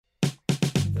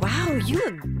Oh, you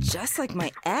look just like my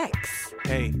ex.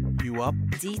 Hey, you up?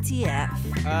 DTF.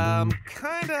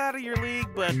 Kinda out of your league,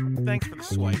 but thanks for the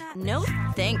swipe. No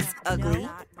thanks, ugly.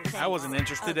 I wasn't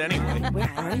interested anyway. Where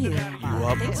are you? You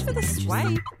up? Thanks for the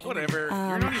swipe. Whatever.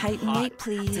 You're not Height even and hot. weight,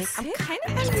 please. I'm kind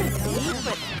of into a date,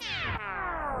 but...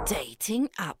 Dating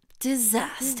up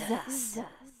disasters.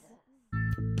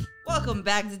 Welcome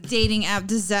back to Dating App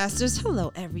Disasters.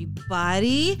 Hello,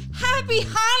 everybody. Happy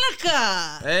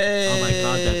Hanukkah! Hey. Oh my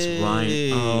God, that's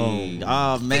right.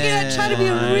 Oh man. Figured I'd try to be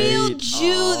a real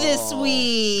Jew this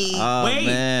week. Oh Wait,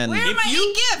 man. Where are if my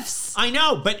you- 8 gifts? I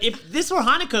know, but if this were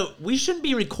Hanukkah, we shouldn't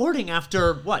be recording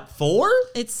after, what, 4?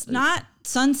 It's not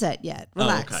sunset yet.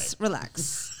 Relax. okay.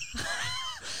 Relax.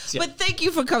 But thank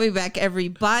you for coming back,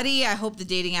 everybody. I hope the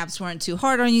dating apps weren't too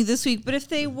hard on you this week. But if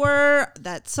they were,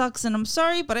 that sucks. And I'm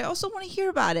sorry, but I also want to hear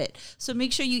about it. So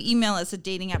make sure you email us at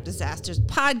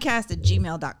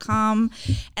datingappdisasterspodcast@gmail.com.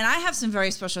 And I have some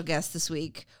very special guests this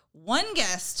week. One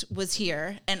guest was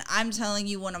here, and I'm telling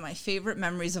you one of my favorite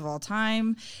memories of all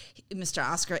time, Mr.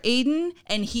 Oscar Aydin,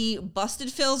 and he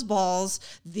busted Phil's balls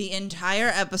the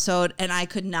entire episode, and I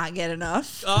could not get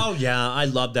enough. Oh, yeah, I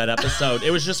love that episode.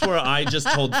 It was just where I just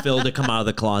told Phil to come out of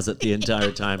the closet the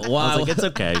entire time. I was like, it's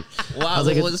okay. Wow, I was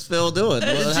like, what was Phil doing?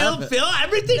 What happened?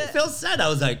 Everything Phil said, I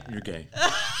was like, you're gay.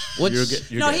 Which,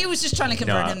 You're No, gay. he was just trying to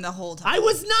convert him the whole time. I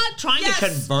was not trying to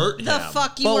convert him. The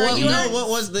fuck you but were. what, You no, were. what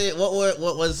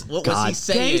was God, he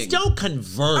saying? gays don't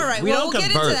convert. All right, we well, don't we'll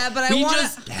get convert. into that, but I we wanna-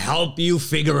 just help you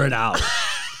figure it out.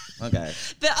 Okay.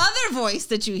 The other voice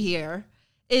that you hear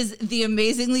is the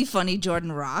amazingly funny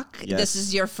Jordan Rock. Yes. This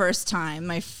is your first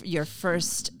time, your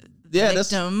first Yeah,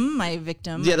 victim, my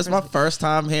victim. Yeah, this is my first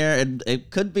time here, and it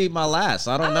could be my last.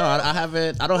 I don't know. I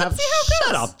haven't. I don't have. see how it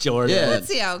Shut goes. up, Jordan. Yeah, Let's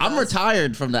see how it I'm goes.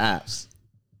 retired from the apps.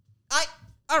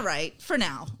 All right, for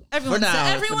now. Everyone, For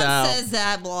now. says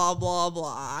that, blah, blah,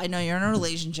 blah. I know you're in a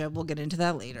relationship. We'll get into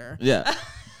that later. Yeah.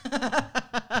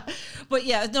 But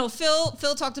yeah, no, Phil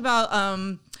talked about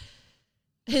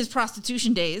his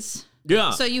prostitution days.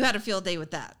 Yeah. So you had a field day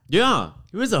with that. Yeah.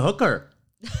 He was a hooker.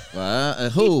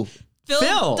 Who?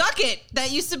 Phil Duckett,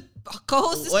 that used to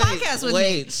co-host this podcast with me.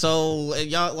 Wait. So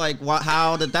y'all like what?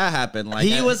 How did that happen? Like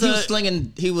He was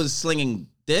slinging. He was slinging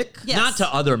dick. Yes. Not to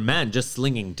other men, just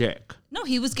slinging dick. No,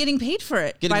 he was getting paid for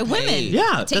it Getting by paid. women. Yeah,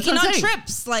 that's taking what I'm on saying.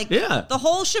 trips, like Yeah. the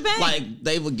whole shebang. Like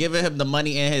they were giving him the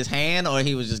money in his hand, or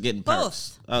he was just getting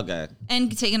perks? Both. Okay.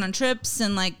 And taking on trips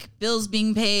and like bills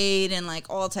being paid and like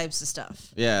all types of stuff.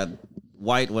 Yeah.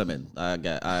 White women.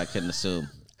 I can assume.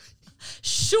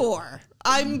 Sure.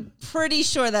 I'm pretty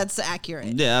sure that's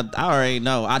accurate. Yeah, I already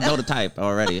know. I know the type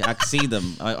already. I see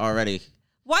them already.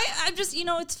 Why I'm just,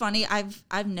 it's funny. I've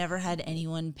never had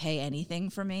anyone pay anything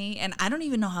for me, and I don't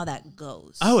even know how that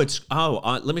goes.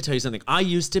 Let me tell you something. I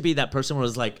used to be that person who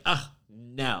was like,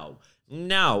 no.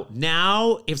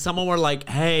 Now, if someone were like,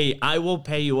 hey, I will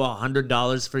pay you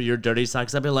 $100 for your dirty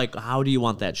socks, I'd be like, how do you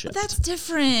want that shipped? But that's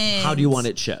different. How do you want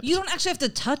it shipped? You don't actually have to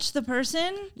touch the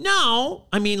person. No.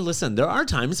 I mean, listen, there are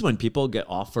times when people get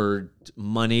offered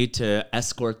money to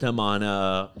escort them on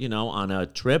a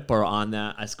trip or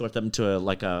escort them to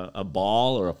a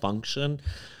ball or a function.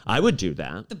 I would do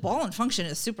that. The ball and function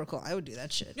is super cool. I would do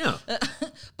that shit. Yeah.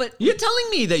 But You're telling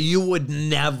me that you would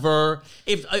never,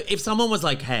 if someone was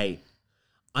like, hey,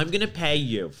 I'm going to pay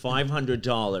you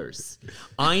 $500.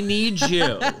 I need you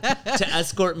to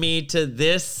escort me to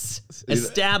this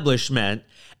establishment,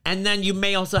 and then you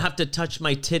may also have to touch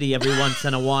my titty every once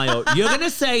in a while. You're going to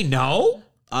say no?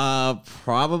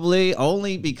 Probably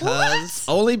only because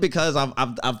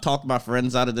I've talked my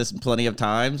friends out of this plenty of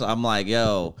times. I'm like,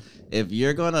 yo, if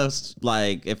you're gonna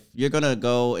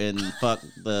go and fuck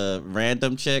the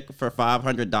random chick for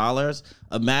 $500,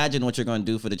 imagine what you're gonna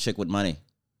do for the chick with money.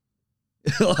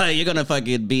 Like you're gonna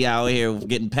fucking be out here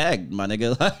getting pegged, my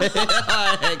nigga.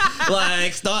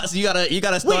 Start. So you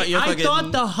gotta start your fucking. I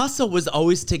thought the hustle was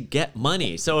always to get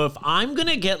money. So if I'm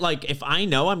gonna get if I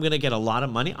know I'm gonna get a lot of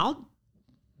money, okay.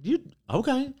 You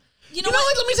know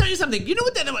what? Let me tell you something. You know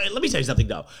what? Let me tell you something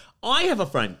though. I have a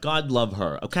friend. God love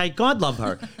her. Okay, God love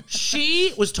her.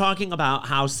 She was talking about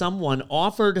how someone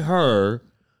offered her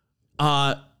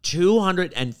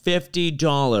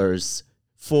 $250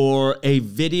 for a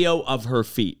video of her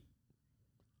feet.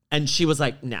 And she was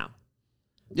like, no.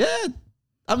 Yeah.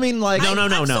 I mean, like... No.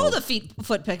 I sold a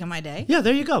foot pic in my day. Yeah,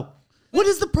 there you go. What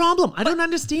is the problem? I don't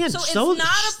understand. So it's not a...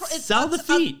 Sell the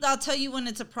feet. I'll tell you when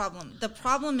it's a problem. The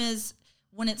problem is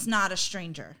when it's not a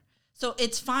stranger. So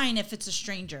it's fine if it's a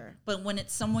stranger. But when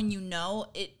it's someone you know,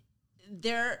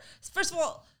 first of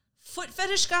all, foot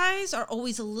fetish guys are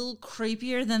always a little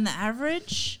creepier than the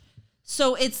average.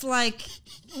 So it's like,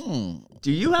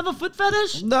 Do you have a foot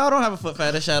fetish? No, I don't have a foot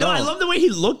fetish at No, all. I love the way he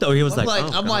looked though. He was I'm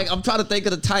like, I'm trying to think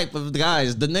of the type of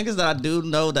guys. The niggas that I do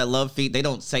know that love feet, they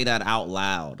don't say that out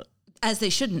loud. as they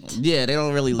shouldn't. Yeah, they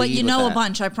don't really. But lead you with know that. a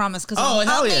bunch, I promise. Because Oh, I'll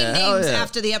hell name yeah, hell names yeah.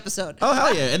 after the episode. Oh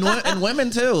hell yeah, and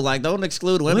women too. Like, don't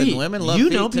exclude women. Wait, Women love you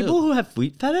feet know too. people who have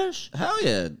feet fetish? Hell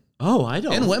yeah. Oh, I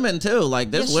don't. And women too.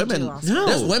 Like, there's Yes, you do, women. Oscar. No.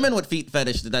 There's women with feet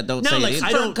fetish that don't No, say like, it. I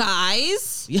either. For don't-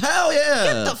 guys, Hell yeah.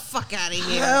 get the fuck out of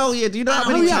here. Hell yeah! Do you know how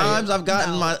Oh, many yeah. times I've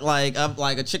gotten No. my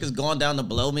like a chick has gone down to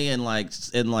blow me and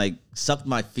sucked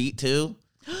my feet too?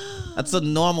 That's a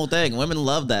normal thing. Women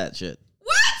love that shit.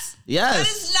 What? Yes. That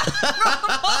is not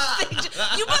a normal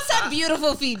thing. You must have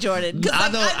beautiful feet, Jordan. Because I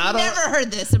I've don't- never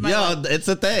heard this in my life. Yo, it's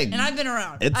a thing. And I've been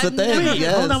around. It's I've a thing, never- Wait,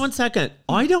 yes. hold on one second.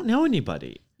 I don't know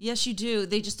anybody. Yes, you do.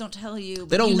 They just don't tell you. But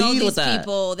They don't you know lead these with that.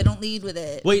 people. They don't lead with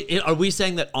it. Wait, are we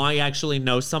saying that I actually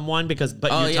know someone because?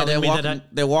 But Oh you're yeah, telling me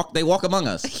that they walk among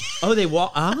us. oh, they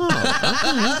walk. Oh,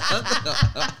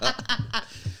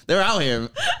 They're out here.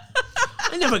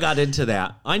 I never got into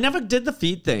that. I never did the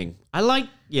feet thing. I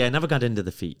never got into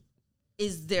the feet.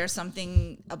 Is there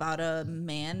something about a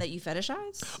man that you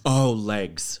fetishize? Oh,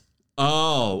 legs.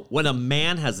 Oh, when a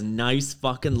man has nice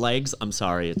fucking legs, I'm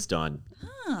sorry, it's done.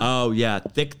 Oh yeah,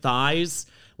 thick thighs.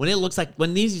 When it looks like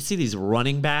you see these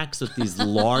running backs with these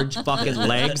large fucking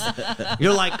legs,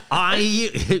 you're like,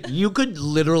 you could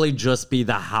literally just be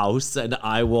the house and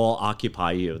I will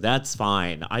occupy you. That's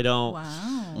fine. I don't.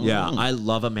 Wow. Yeah, I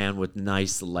love a man with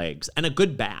nice legs and a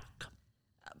good back.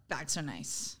 Backs are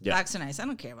nice. Yeah. Backs are nice. I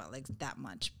don't care about legs that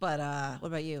much. But what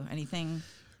about you? Anything?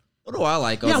 What do I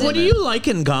like? Yeah, what do you like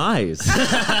in guys? In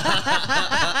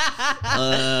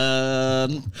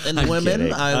I'm women,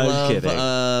 kidding. I I'm love. kidding.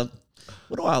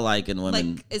 What do I like in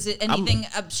women? Like, is it anything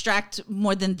abstract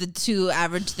more than the two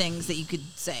average things that you could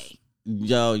say?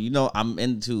 Yo, I'm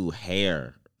into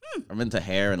hair. I'm into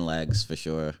hair and legs for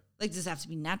sure. Like, does it have to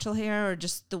be natural hair or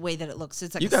just the way that it looks?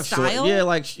 It's like You a can have style. short, yeah,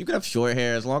 like you can have short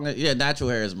hair as long as natural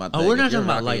hair is my thing. Oh, we're If not you're talking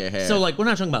about rocking your like hair. we're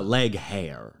not talking about leg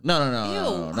hair. No,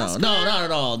 Ew, Oscar. not at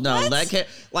all. No, What? that can't.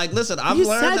 Like, listen, I've He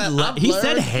learned said that. he said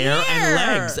learned- hair and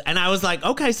Hair. legs, and I was like,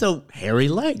 okay, so hairy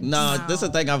legs. No, No. this is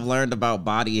the thing I've learned about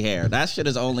body hair. That shit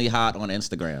is only hot on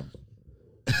Instagram.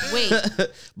 Wait,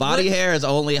 Body hair is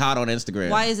only hot on Instagram.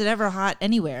 why is it ever hot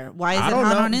anywhere? Why is I it don't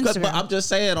hot know, on Instagram? but I'm just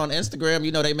saying on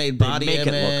Instagram, they made body make it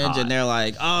look image, hot. and they're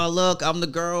like, "Oh, look, I'm the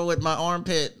girl with my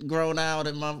armpit grown out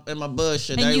in my bush."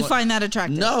 and you everyone- find that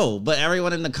attractive? No, but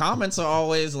everyone in the comments are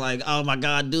always like, "Oh my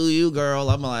God, do you, girl?"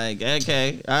 I'm like,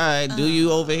 "Okay, all right, do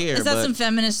you over here?" Is that but some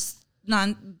feminist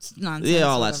nonsense? Yeah,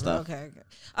 all that whatever. stuff. Okay.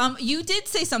 You did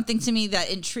say something to me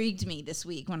that intrigued me this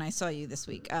week when I saw you this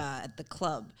week at the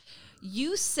club.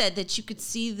 You said that you could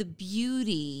see the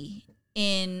beauty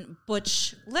in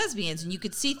butch lesbians and you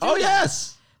could see through oh them.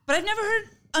 yes, But I've never heard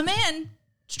a man,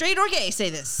 straight or gay, say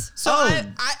this. So Oh.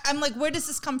 I'm like, where does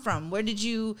this come from? Where did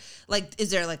you, is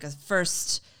there like a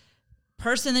first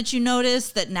person that you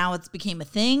noticed that now it's became a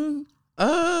thing?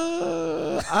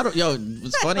 I don't. Yo,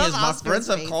 what's funny love is my Oscar's friends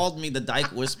have face. called me the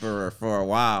dyke whisperer for a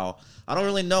while. I don't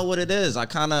really know what it is. I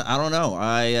don't know.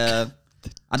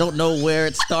 I don't know where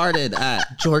it started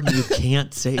at. Jordan, you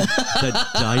can't say the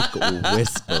dyke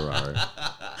whisperer.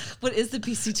 What is the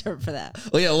PC term for that?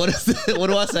 Oh yeah, what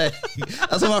do I say?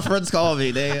 That's what my friends call me.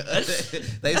 They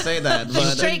say that.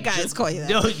 But Straight guys call you that.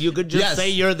 No, you could just Yes. say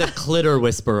you're the clitter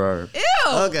whisperer. Ew.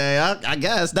 Okay, I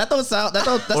guess that's not as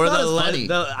funny.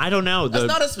 I don't know. That's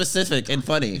not as specific and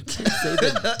funny. Say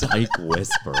the dyke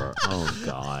whisperer. Oh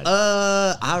God.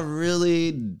 I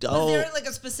really don't. Was there like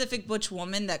a specific butch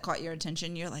woman that caught your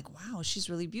attention? You're like, wow, she's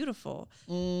really beautiful.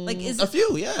 Is a it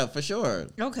few, yeah, for sure.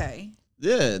 okay?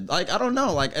 Yeah, like I don't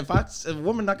know, like if a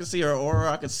woman I could see her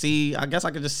aura, I guess I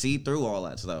could just see through all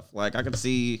that stuff. Like I could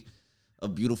see a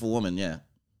beautiful woman, yeah.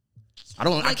 I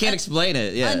Like can't explain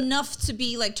it, yeah. Enough to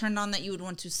be like turned on that you would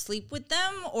want to sleep with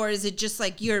them, or is it just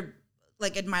like you're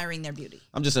like admiring their beauty?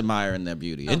 I'm just admiring their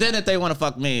beauty. And then if they want to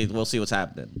fuck me, we'll see what's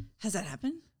happening. Has that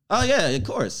happened? Oh yeah, of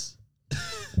course.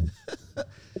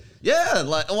 Yeah,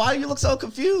 like why do you look so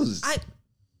confused?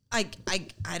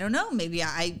 I don't know. Maybe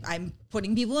I'm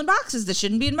putting people in boxes that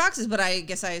shouldn't be in boxes, but I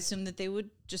guess I assume that they would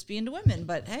just be into women.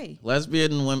 But hey,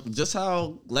 Lesbian women, just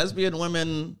how lesbian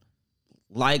women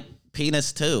like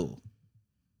penis too.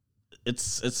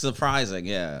 It's surprising,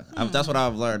 yeah. That's what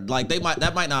I've learned. Like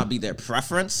that might not be their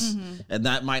preference, and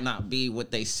that might not be what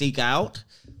they seek out.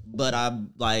 But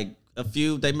I'm like a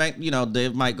few. They might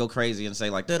go crazy and say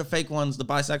like they're the fake ones, the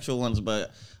bisexual ones.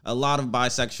 But a lot of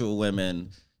bisexual women,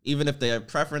 even if their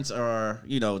preference are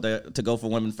to go for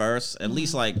women first, at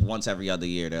least like once every other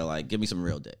year, they're like, give me some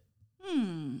real dick.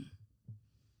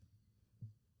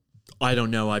 I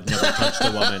don't know. I've never touched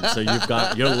a woman, so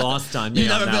you're lost on me. You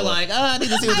never been like, I need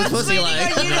to see what this pussy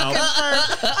like.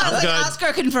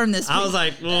 Oscar confirmed this. I was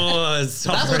like, oh,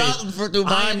 sorry. That's what through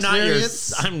my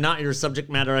experience. I'm not your subject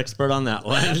matter expert on that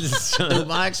one. Through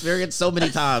my experience, so many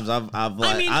times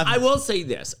I will say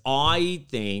this. I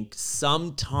think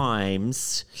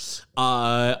sometimes,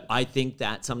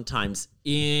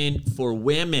 for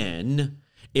women,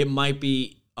 it might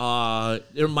be.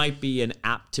 There might be an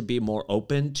app to be more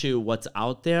open to what's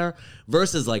out there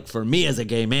versus like for me as a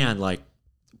gay man, like,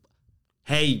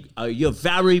 hey, you're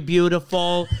very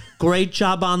beautiful. Great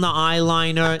job on the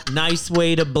eyeliner. Nice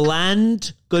way to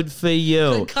blend. Good for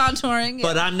you. Good contouring.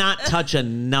 But I'm not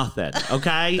touching nothing,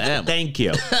 okay? Damn. Thank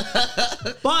you.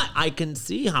 But I can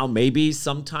see how maybe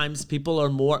sometimes people are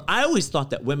more... I always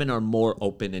thought that women are more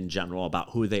open in general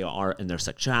about who they are and their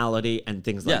sexuality and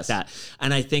things like that.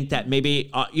 And I think that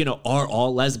maybe, are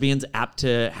all lesbians apt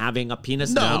to having a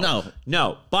penis? No.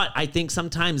 But I think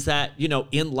sometimes that,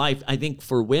 in life, I think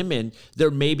for women,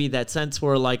 there may be that sense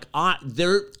where like,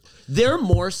 they're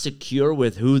more secure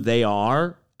with who they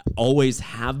are, always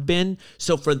have been.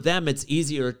 So for them, it's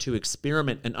easier to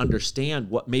experiment and understand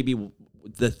what maybe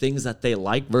the things that they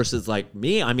like versus like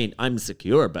me. I mean, I'm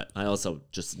secure, but I also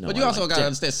just know. But you also gotta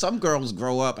understand, some girls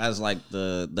grow up as like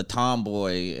the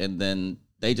tomboy, and then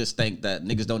they just think that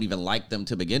niggas don't even like them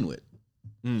to begin with.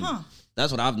 Huh.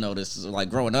 That's what I've noticed. Like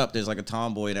growing up, there's like a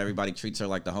tomboy and everybody treats her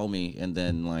like the homie, and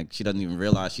then like she doesn't even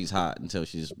realize she's hot until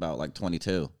she's about like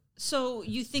 22. So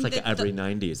you think it's like that every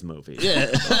 90s movie. Yeah.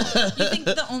 You think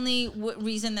the only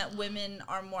reason that women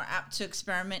are more apt to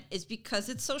experiment is because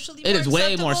it's socially more acceptable?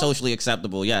 Way more socially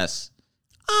acceptable, yes.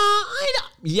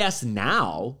 Yes,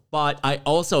 now, but I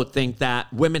also think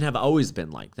that women have always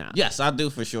been like that. Yes, I do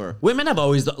for sure. Women have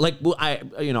always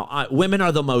women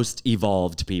are the most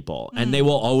evolved people, and they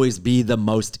will always be the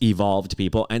most evolved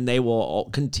people, and they will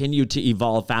continue to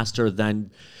evolve faster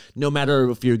than. No matter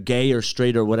if you're gay or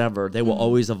straight or whatever, they will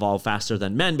always evolve faster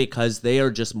than men because they are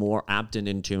just more apt and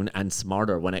in tune and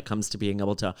smarter when it comes to being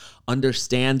able to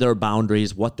understand their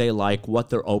boundaries, what they like, what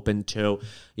they're open to,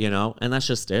 and that's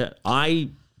just it.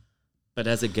 But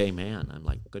as a gay man, I'm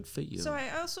like, good for you. So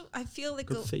I feel like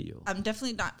good for you. I'm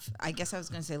definitely not, I guess I was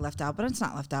going to say left out, but it's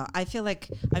not left out. I feel like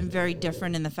I'm very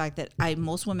different in the fact that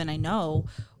most women I know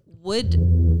would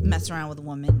mess around with a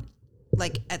woman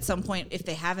like at some point if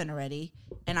they haven't already,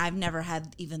 and I've never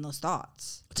had even those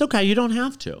thoughts. It's okay. You don't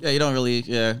have to. Yeah, you don't really.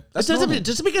 Yeah, that's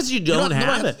just because you don't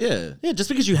have it. Yeah. Just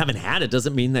because you haven't had it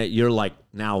doesn't mean that you're like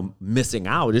now missing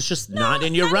out. It's just not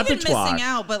in your repertoire. Even missing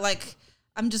out, but like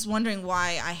I'm just wondering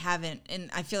why I haven't. And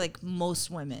I feel like most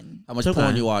women. How much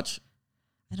porn you watch?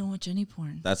 I don't watch any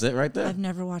porn. That's it right there. I've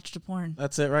never watched a porn.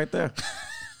 That's it right there.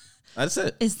 That's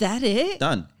it. Is that it?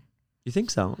 Done. You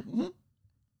think so? Mm-hmm.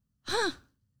 Huh.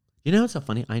 You know what's so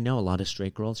funny? I know a lot of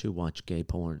straight girls who watch gay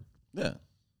porn. Yeah.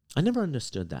 I never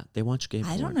understood that. They watch gay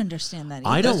porn. I don't understand that either.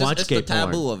 I don't watch gay porn. It's the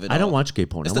taboo of it all. I don't watch gay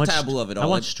porn. It's the taboo of it all. I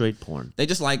watch straight porn. They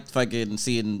just like fucking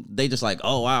seeing, they just like,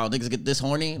 oh wow, niggas get this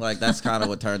horny? Like that's kind of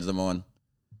what turns them on.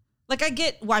 Like I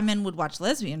get why men would watch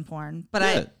lesbian porn,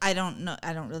 but I don't know.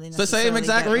 I don't really know. It's the same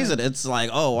exact reason. It's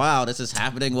like, oh wow, this is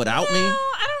happening without me.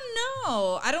 I don't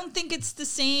know. I don't think it's the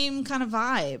same kind of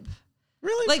vibe.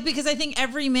 Really? Like, because I think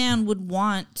every man would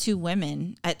want two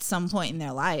women at some point in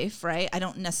their life, right? I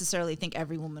don't necessarily think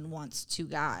every woman wants two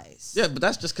guys. Yeah, but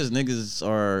that's just because niggas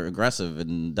are aggressive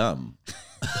and dumb.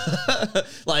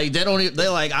 Like, they're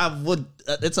like,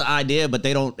 it's an idea, but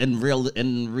they don't, in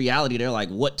reality, they're like,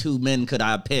 what two men could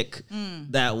I pick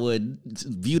that would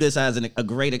view this as a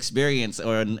great experience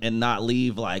and not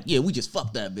leave like, yeah, we just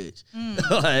fucked that bitch.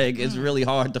 Like, it's really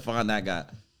hard to find that guy.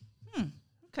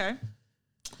 Okay.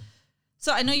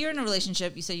 So I know you're in a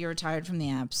relationship. You said you're retired from the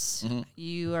apps. Mm-hmm.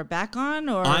 You are back on,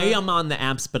 or I am on the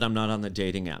apps, but I'm not on the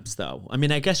dating apps, though. I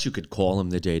mean, I guess you could call them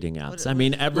the dating apps. I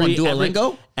mean, every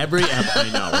Duolingo? Every app, I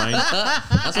know, right?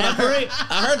 That's what I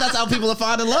heard that's how people are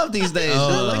finding love these days.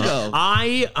 Duolingo.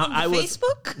 I was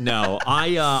Facebook. No,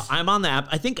 I'm on the app.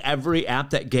 I think every app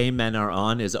that gay men are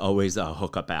on is always a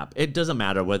hookup app. It doesn't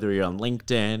matter whether you're on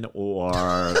LinkedIn or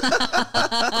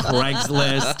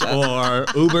Craigslist or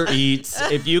Uber Eats.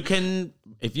 If you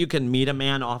can meet a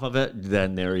man off of it,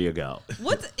 then there you go.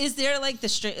 What is there like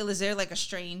is there like a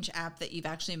strange app that you've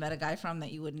actually met a guy from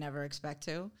that you would never expect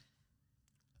to?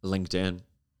 LinkedIn.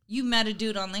 You met a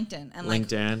dude on LinkedIn and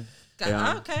LinkedIn.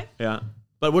 Oh, okay. Yeah.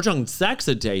 But we're talking sex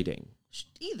or dating?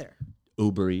 Either.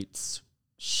 Uber Eats.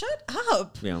 Shut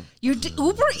up. Yeah. You're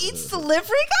Uber Eats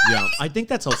delivery guy? Yeah. I think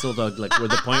that's also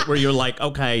the point where you're like,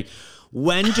 okay,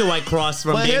 When do I cross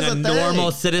from But being here's a the thing.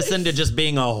 normal citizen to just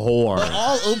being a whore?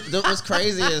 What's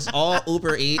crazy is all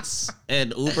Uber Eats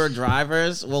and Uber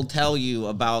drivers will tell you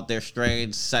about their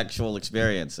strange sexual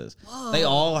experiences. Whoa. They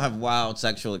all have wild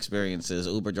sexual experiences.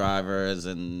 Uber drivers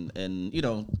and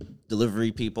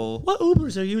delivery people. What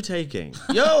Ubers are you taking?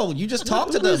 Yo, you just talk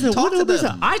to them. Talk to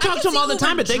them. I talk to them all the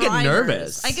time, but they get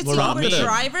nervous. I can see around Uber me.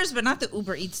 drivers, but not the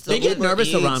Uber Eats. They get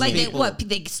nervous around like me.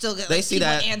 they still get They see people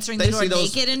that answering they the door see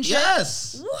those, naked and shit.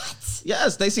 Yes. What?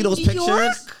 Yes, they see those New pictures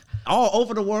York? all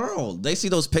over the world. They see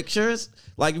those pictures.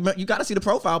 Like, you got to see the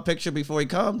profile picture before he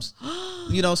comes.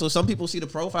 So some people see the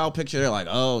profile picture. They're like,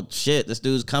 oh, shit, this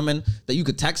dude's coming. That you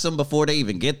could text them before they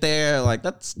even get there. Like,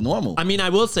 that's normal. I mean, I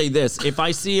will say this. If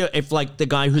like the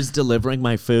guy who's delivering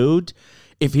my food,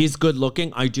 if he's good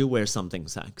looking, I do wear something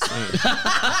sexy.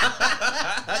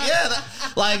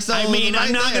 So I mean,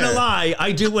 I'm not gonna lie.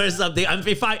 I do wear something.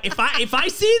 If I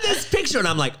see this picture and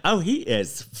I'm like, oh, he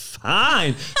is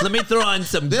fine. Let me throw on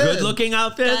some good looking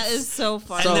outfits. That is so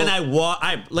funny. And then I walk.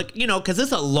 Because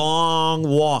it's a long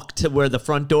walk to where the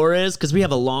front door is. Because we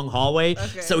have a long hallway.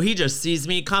 Okay. So he just sees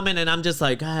me coming, and I'm just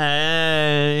like,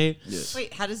 hey. Yes.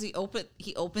 Wait, how does he open?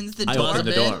 He opens the door. I open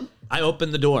the door. I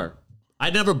open the door. I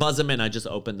never buzz them in. I just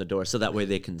open the door so that way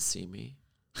they can see me.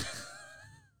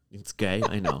 It's gay,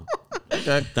 I know.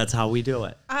 Okay. That's how we do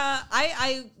it.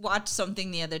 I watched something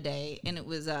the other day, and it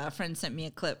was a friend sent me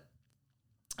a clip.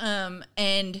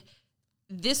 And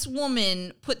this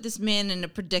woman put this man in a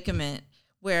predicament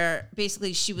where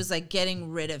basically she was like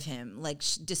getting rid of him, like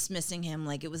dismissing him,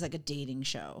 like it was like a dating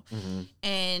show. Mm-hmm.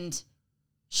 And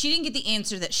she didn't get the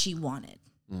answer that she wanted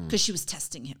because she was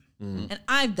testing him. Mm-hmm. And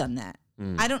I've done that.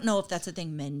 I don't know if that's a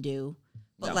thing men do,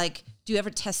 but like, do you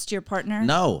ever test your partner?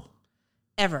 No.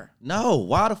 Ever? No.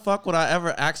 Why the fuck would I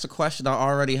ever ask a question I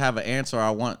already have an answer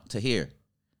I want to hear?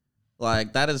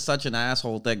 Like, that is such an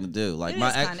asshole thing to do. Like,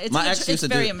 my ex used to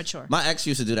very do, immature. My ex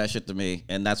used to do that shit to me,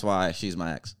 and that's why she's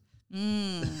my ex.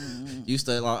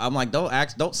 I'm like,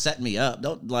 don't set me up.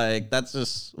 That's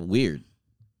just weird.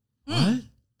 What?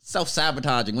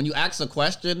 Self-sabotaging. When you ask a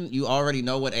question, you already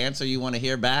know what answer you want to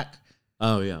hear back.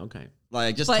 Oh, yeah, okay.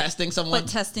 Like, testing someone. But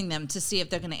testing them to see if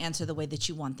they're going to answer the way that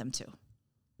you want them to.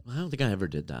 I don't think I ever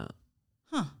did that.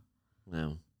 Huh.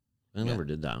 No. I never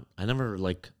did that. I never,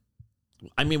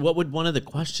 what would one of the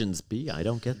questions be? I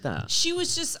don't get that. She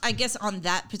was just, I guess, on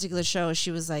that particular show,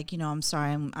 she was like, I'm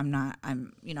sorry,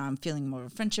 I'm feeling more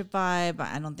of a friendship vibe.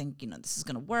 I don't think, this is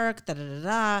going to work,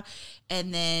 da-da-da-da.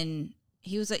 And then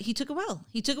he was like, he took it well.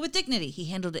 He took it with dignity. He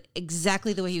handled it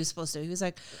exactly the way he was supposed to. He was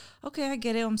like, okay, I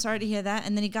get it. I'm sorry to hear that.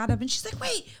 And then he got up and she's like,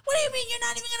 wait, what do you mean you're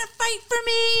not even going to fight for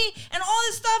me? And all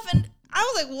this stuff. And I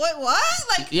was like,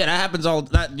 what? Like, yeah, that happens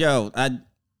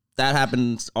that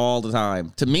happens all the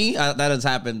time. To me, that has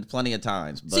happened plenty of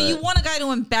times. But so you want a guy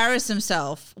to embarrass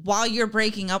himself while you're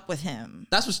breaking up with him?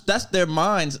 That's their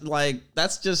minds. Like,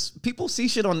 that's just, people see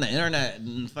shit on the internet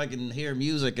and fucking hear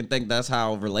music and think that's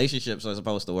how relationships are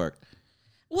supposed to work.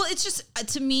 Well, it's just,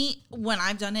 to me, when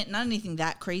I've done it, not anything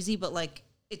that crazy, but like,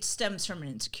 it stems from an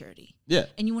insecurity. Yeah.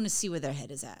 And you want to see where their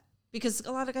head is at. Because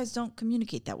a lot of guys don't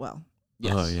communicate that well.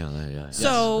 Yes. Oh, yeah.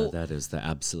 So that is the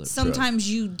absolute sometimes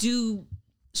you do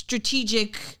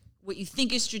what you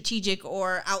think is strategic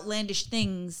or outlandish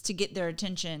things to get their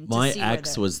attention. My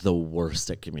ex was the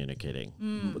worst at communicating.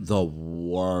 The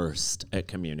worst at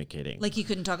communicating. Like, he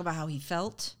couldn't talk about how he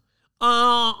felt?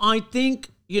 I think,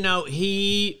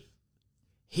 he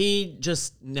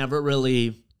just never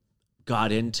really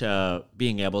got into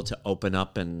being able to open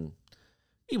up, and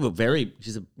he's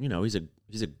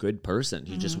a good person.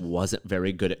 He just wasn't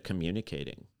very good at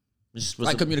communicating.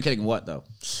 Communicating what, though?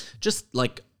 Just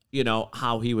like,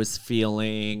 how he was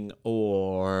feeling,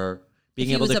 or being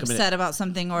if able to he was upset about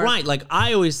something, or right. Like,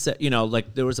 I always said,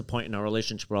 there was a point in our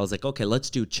relationship where I was like, okay, let's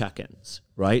do check-ins,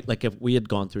 right? Like, if we had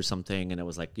gone through something and it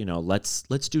was like,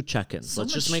 let's do check-ins.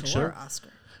 Let's just make sure. Oscar.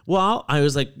 Well, I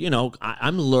was like,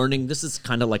 I'm learning. This is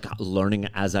kind of like learning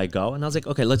as I go. And I was like,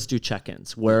 okay, let's do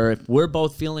check-ins where if we're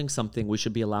both feeling something, we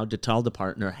should be allowed to tell the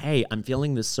partner, hey, I'm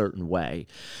feeling this certain way.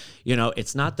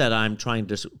 It's not that I'm trying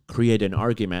to create an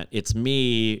argument. It's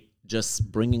me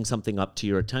just bringing something up to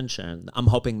your attention. I'm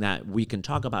hoping that we can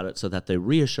talk about it so that the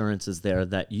reassurance is there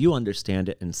that you understand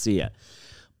it and see it.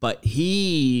 But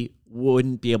he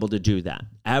wouldn't be able to do that.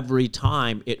 Every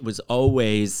time it was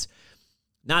always...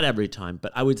 Not every time,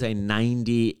 but I would say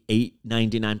 98,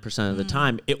 99% of the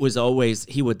time, it was always,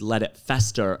 he would let it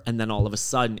fester, and then all of a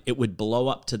sudden, it would blow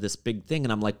up to this big thing.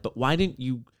 And I'm like, but why didn't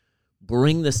you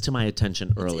bring this to my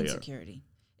attention earlier? It's insecurity.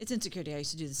 It's insecurity. I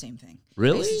used to do the same thing.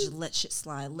 Really? I used to just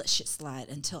let shit slide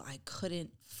until I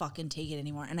couldn't fucking take it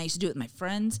anymore. And I used to do it with my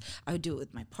friends. I would do it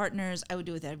with my partners. I would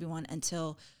do it with everyone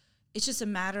until it's just a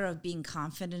matter of being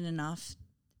confident enough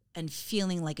and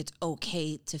feeling like it's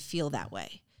okay to feel that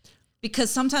way.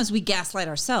 Because sometimes we gaslight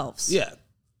ourselves. Yeah.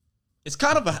 It's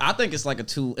kind of I think it's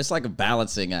like a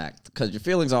balancing act because your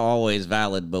feelings are always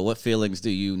valid, but what feelings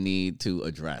do you need to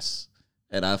address?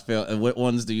 And what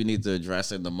ones do you need to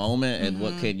address in the moment, and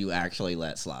what can you actually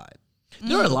let slide?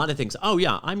 There are a lot of things. Oh,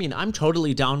 yeah. I mean, I'm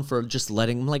totally down for just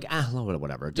letting, like,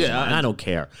 whatever. I don't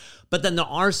care. But then there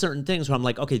are certain things where I'm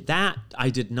like, okay, that I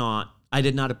did not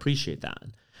appreciate that.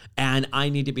 And I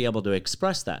need to be able to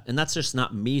express that. And that's just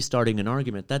not me starting an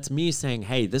argument. That's me saying,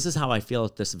 hey, this is how I feel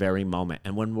at this very moment.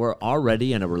 And when we're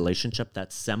already in a relationship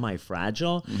that's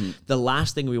semi-fragile, the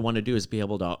last thing we want to do is be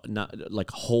able to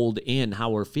hold in how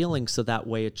we're feeling so that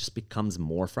way it just becomes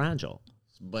more fragile.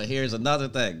 But here's another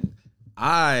thing.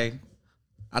 I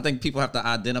think people have to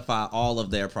identify all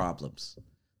of their problems.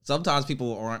 Sometimes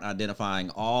people aren't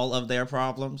identifying all of their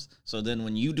problems. So then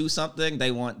when you do something,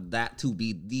 they want that to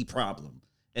be the problem.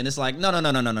 And it's like, no.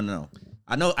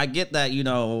 I know, I get that,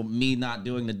 me not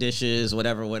doing the dishes,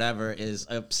 whatever is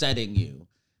upsetting you.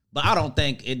 But I don't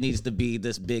think it needs to be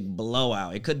this big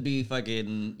blowout. It could be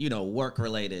fucking,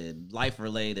 work-related,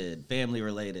 life-related,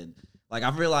 family-related. Like,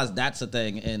 I've realized that's a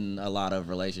thing in a lot of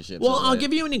relationships. Well, I'll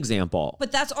give you an example.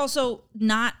 But that's also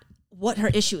not what her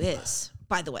issue is,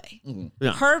 by the way.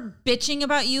 Yeah. Her bitching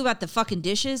about you about the fucking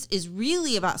dishes is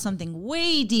really about something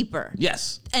way deeper.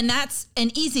 Yes. And that's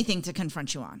an easy thing to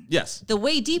confront you on. Yes. The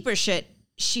way deeper shit,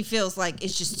 she feels like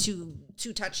it's just too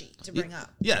touchy to bring up.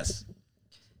 Yes.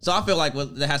 So I feel like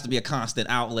there has to be a constant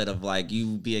outlet of like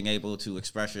you being able to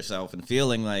express yourself and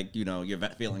feeling like, your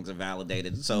feelings are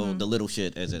validated. So the little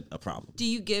shit isn't a problem. Do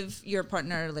you give your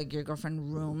partner, like your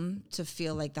girlfriend, room to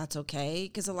feel like that's okay?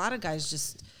 Because a lot of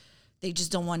guys they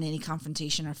just don't want any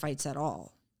confrontation or fights at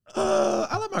all.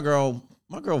 I let my girl,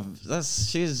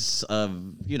 she's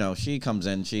she comes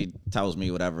in, she tells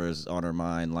me whatever is on her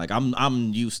mind. Like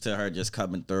I'm used to her just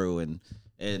coming through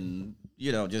and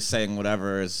just saying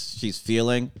whatever she's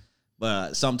feeling.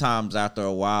 But sometimes after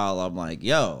a while, I'm like,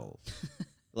 yo,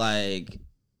 when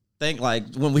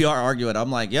we are arguing,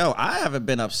 I'm like, yo, I haven't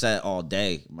been upset all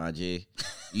day, my G.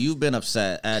 You've been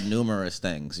upset at numerous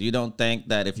things. You don't think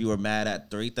that if you were mad at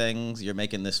 3 things, you're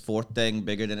making this 4th thing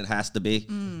bigger than it has to be?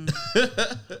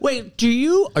 Wait,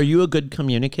 are you a good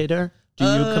communicator? Do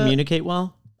you communicate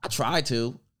well? I try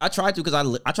to because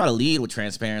I try to lead with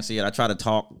transparency and I try to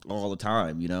talk all the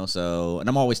time, so, and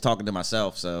I'm always talking to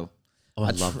myself. So Oh,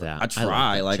 I love that. I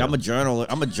try. I'm a journal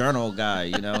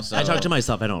guy, so I talk to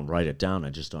myself. I don't write it down. I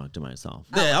just talk to myself.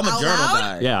 Yeah, I'm a journal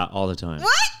guy. Yeah, all the time.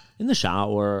 What? In the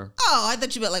shower. Oh, I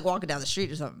thought you meant like walking down the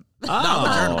street or something.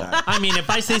 Oh, I mean, if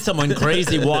I see someone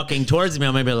crazy walking towards me,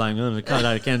 I might be like, oh, God,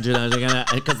 I can't do that.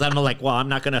 Because I'm like, well, I'm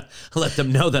not going to let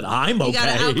them know that I'm okay. You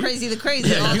got to out crazy the crazy.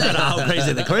 Yeah, you got to out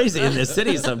crazy the crazy in this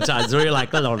city sometimes where you're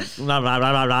like, oh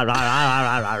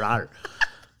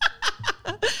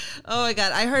my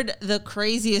God. I heard the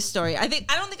craziest story. I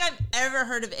don't think I've ever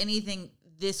heard of anything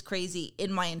this crazy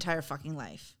in my entire fucking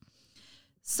life.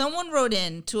 Someone wrote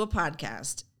in to a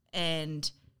podcast and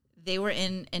they were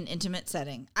in an intimate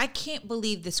setting. I can't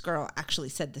believe this girl actually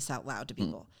said this out loud to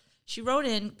people. She wrote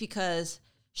in because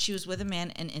she was with a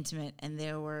man and intimate and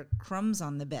there were crumbs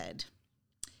on the bed.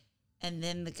 And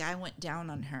then the guy went down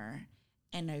on her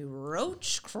and a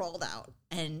roach crawled out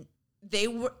and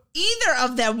either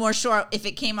of them were sure if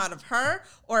it came out of her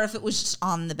or if it was just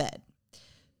on the bed.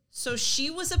 So she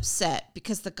was upset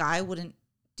because the guy wouldn't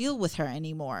deal with her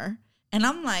anymore. And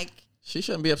I'm like, she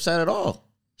shouldn't be upset at all.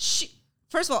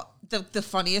 First of all, the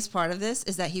funniest part of this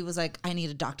is that he was like, I need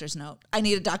a doctor's note. I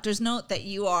need a doctor's note that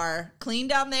you are clean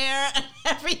down there and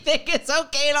everything is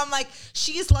okay. And I'm like,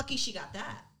 she is lucky she got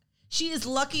that. She is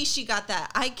lucky she got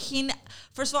that.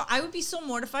 First of all, I would be so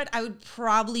mortified. I would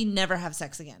probably never have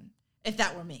sex again if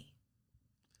that were me.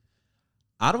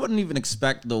 I wouldn't even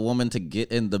expect the woman to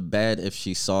get in the bed if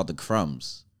she saw the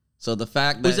crumbs. So the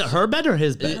fact that... Was it her bed or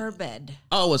his bed? Her bed.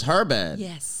 Oh, it was her bed?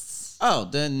 Yes. Oh,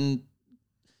 then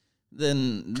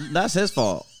that's his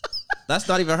fault. That's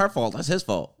not even her fault. That's his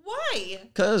fault. Why?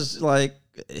 Because,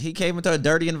 he came into a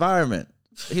dirty environment.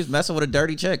 He's messing with a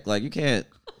dirty chick. You can't...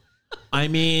 I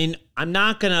mean, I'm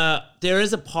not going to... There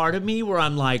is a part of me where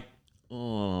I'm like,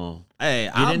 oh...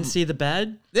 Hey, you didn't see the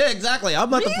bed? Yeah, exactly.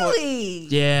 I'm at the point... Really?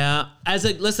 Yeah. You as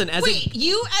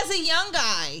a young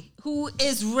guy who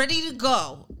is ready to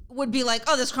go would be like,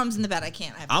 oh, there's crumbs in the bed. I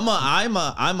can't. I'm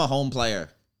a home player.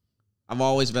 I've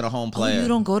always been a home player. Oh, you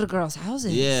don't go to girls'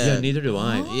 houses. Yeah. Neither do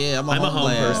I. Yeah, I'm a home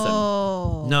player. person.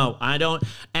 No, I don't.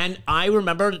 And I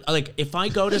remember, like, if I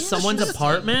go to someone's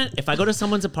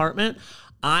apartment,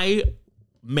 I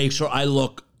make sure I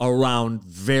look around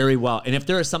very well. And if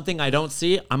there is something I don't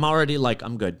see, I'm already like,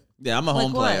 I'm good. Yeah, I'm a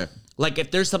home player. Like,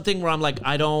 if there's something where I'm like,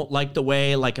 I don't like the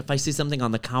way, like, if I see something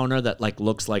on the counter that, like,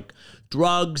 looks like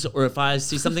drugs, or if I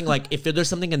see something like, if there's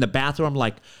something in the bathroom, I'm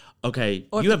like, okay,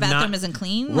 Or if the bathroom isn't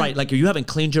clean. Right, like, you haven't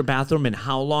cleaned your bathroom in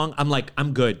how long? I'm like,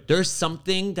 I'm good. There's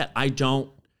something that I don't,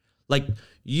 like,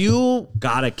 you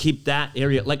gotta keep that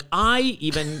area. Like, I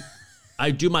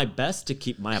do my best to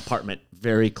keep my apartment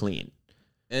very clean.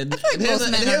 But here's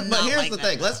the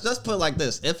thing. Let's just put it like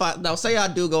this. Say I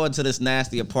do go into this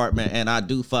nasty apartment and I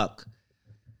do fuck,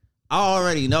 I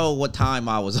already know what time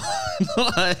I was on.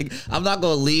 Like, I'm not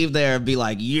gonna leave there and be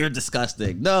like, "You're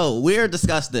disgusting." No, we're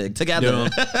disgusting together. No.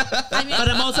 But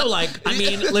I'm also like, I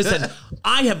mean, listen,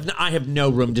 I have no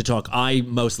room to talk. I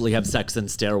mostly have sex in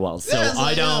stairwells, so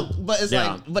I don't. But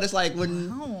it's like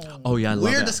when. Oh yeah, I love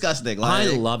we're it. disgusting. Like,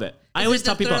 I love it. I Is always it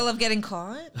tell the people, thrill of getting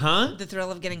caught? huh? The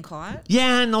thrill of getting caught?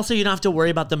 Yeah, and also you don't have to worry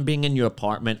about them being in your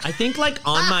apartment. I think like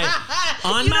on my You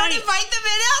don't invite them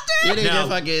in after? You need No. your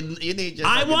fucking. You need your.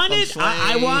 I want it.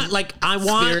 I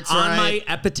want Spirits on right.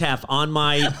 my epitaph, on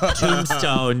my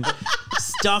tombstone,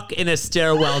 stuck in a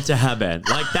stairwell to heaven.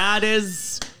 Like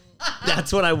that's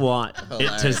what I want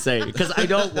it to say. Because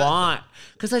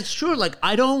it's true. Like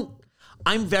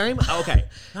I'm very, okay.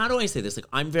 How do I say this? Like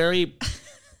I'm very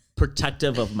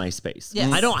protective of my space.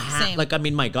 Yes, I don't have, same. like, I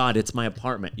mean, my God, it's my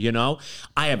apartment, you know?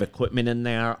 I have equipment in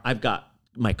there. I've got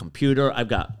my computer. I've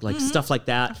got like stuff like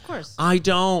that. Of course. I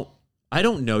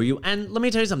don't know you. And let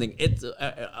me tell you something. It's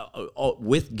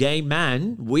with gay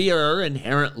men, we are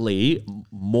inherently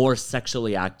more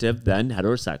sexually active than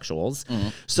heterosexuals.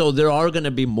 So there are going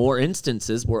to be more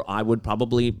instances where I would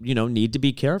probably, need to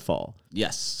be careful.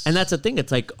 Yes. And that's the thing.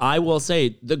 It's like, I will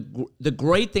say the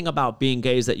great thing about being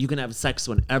gay is that you can have sex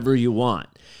whenever you want.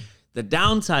 The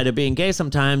downside of being gay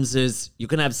sometimes is you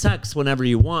can have sex whenever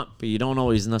you want, but you don't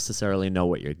always necessarily know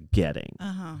what you're getting.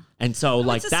 And so,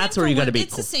 like, that's where you got to be.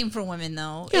 It's the same for women,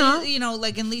 though. Yeah.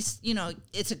 Like, at least,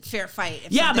 it's a fair fight.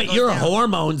 If Yeah, something but goes your down.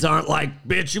 hormones aren't like,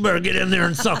 bitch, you better get in there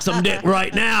and suck some dick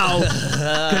right now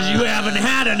because you haven't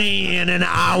had any in an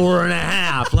hour and a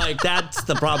half. Like, that's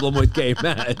the problem with gay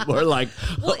men. We're like,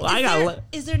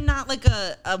 Is there not like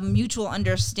a mutual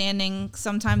understanding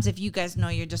sometimes if you guys know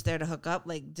you're just there to hook up?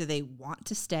 Like, do they want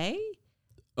to stay?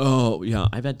 Oh yeah,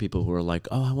 I've had people who are like,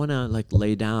 "Oh, I want to like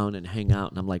lay down and hang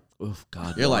out," and I'm like, "Oh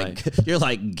God, You're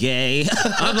like gay.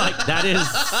 I'm like, that is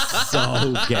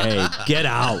so gay. Get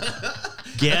out.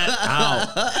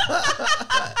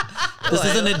 This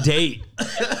isn't a date.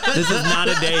 This is not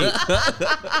a date.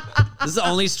 This is the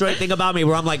only straight thing about me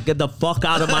where I'm like, get the fuck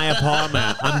out of my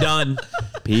apartment. I'm done.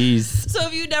 Peace. So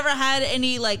have you never had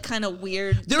any like kind of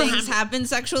weird things happen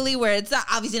sexually where it's not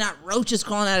obviously not roaches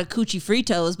crawling out of coochie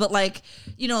Fritos, but like,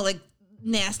 like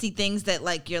nasty things that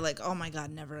like you're like, oh my God,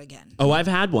 never again. Oh, I've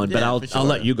had one, but Yeah, I'll for sure. I'll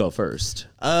let you go first.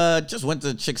 Just went to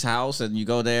a chick's house and you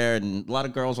go there and a lot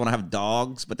of girls want to have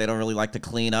dogs, but they don't really like to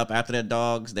clean up after their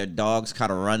dogs. Their dogs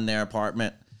kind of run their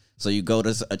apartment. So you go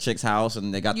to a chick's house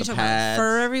and they got You the talking about pads.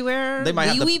 fur everywhere? They might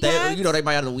have Wee-wee pads? they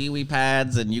might have the wee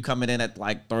pads, and you coming in at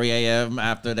like 3 a.m.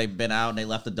 after they've been out and they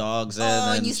left the dogs in.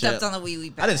 Oh, and you shit. stepped on the wee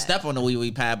pad. I didn't step on the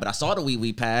wee pad, but I saw the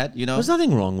wee pad. There's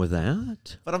nothing wrong with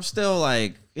that. But I'm still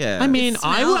like, yeah. I mean,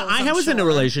 smells, I I'm was in a sure.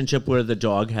 relationship where the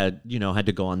dog had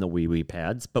to go on the wee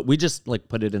pads, but we just like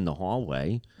put it in the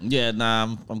hallway. yeah,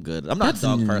 nah, I'm good. I'm not That's a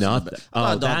dog person. nothing. I'm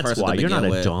not a dog That's person why to you're not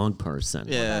begin a with. dog person.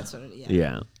 Yeah. That's what it, yeah.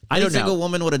 Yeah. I Any don't single know.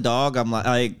 woman with a dog, I'm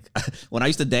like when I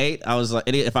used to date, I was like,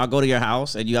 if I go to your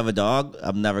house and you have a dog,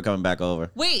 I'm never coming back over.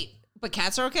 Wait, but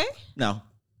cats are okay? No,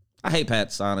 I hate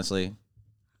pets, honestly.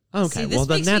 Okay, See, this well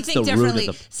then makes me that's think the root of differently.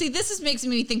 the. See, this is makes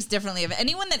me think differently of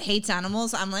anyone that hates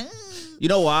animals. I'm like, You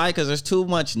know why? Because there's too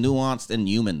much nuance in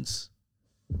humans.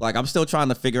 Like, I'm still trying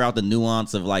to figure out the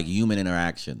nuance of like human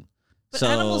interaction. but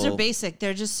animals are basic.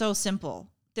 They're just so simple.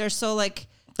 They're so like.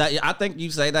 I think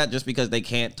you say that just because they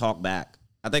can't talk back.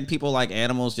 I think people like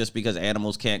animals just because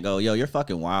animals can't go, yo, you're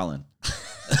fucking wildin'.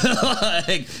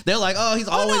 Like, they're like, oh, he's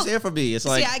always here for me. It's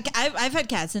like, See, I've had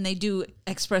cats and they do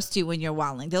express to you when you're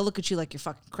wilding. They'll look at you like you're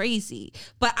fucking crazy.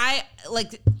 But I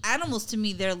like animals. To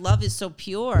me, their love is so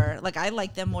pure. Like I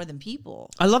like them more than people.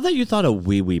 I love that you thought a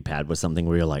wee pad was something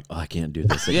where you're like, oh, I can't do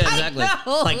this again. yeah, exactly.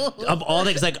 Like of all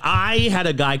things, like I had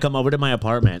a guy come over to my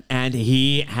apartment and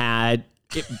he had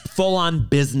full on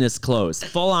business clothes,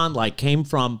 full on like came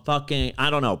from fucking, I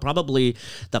don't know, probably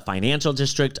the financial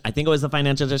district. I think it was the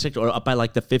financial district or up by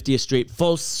like the 50th Street,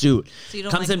 full suit. So you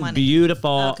don't comes like in money.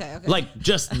 beautiful, Okay. like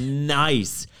just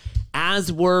nice.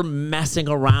 as we're messing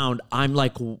around, I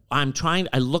notice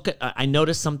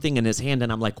something in his hand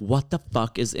and I'm like, what the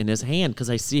fuck is in his hand? Because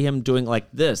I see him doing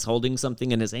like this, holding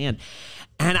something in his hand.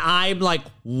 And I'm like,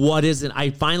 what is it? I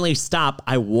finally stop.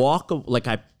 I walk, like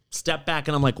I step back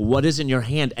and I'm like, what is in your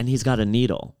hand? And he's got a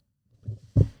needle.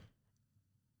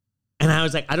 And I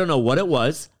was like, I don't know what it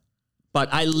was, but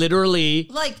I literally...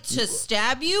 Like to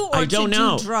stab you or I don't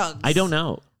know. do drugs? I don't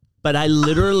know. But I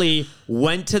literally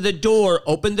went to the door,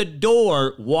 opened the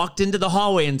door, walked into the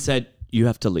hallway and said, you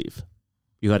have to leave.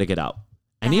 You got to get out.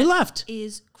 And he left.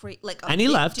 Is great. Like, and he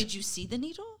left. Did you see the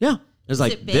needle? Yeah. It was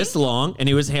like it this big? long, and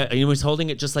he was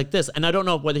holding it just like this. And I don't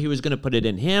know whether he was going to put it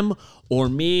in him or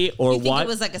me or You think what. it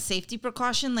was like a safety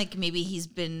precaution? Like maybe he's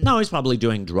been... No, he's probably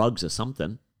doing drugs or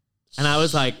something. And I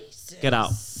was like, get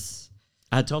out.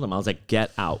 I told him, I was like, get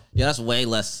out. Yeah, that's way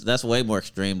more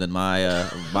extreme than my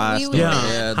story.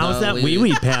 Yeah. How's that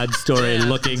wee-wee pad story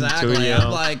looking exactly. to you?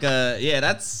 I'm like,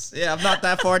 I'm not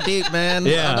that far deep, man.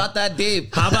 Yeah. I'm not that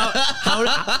deep. How about,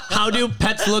 how do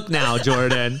pets look now,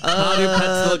 Jordan? How do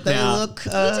pets look they now? Look, He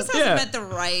just hasn't yeah. met the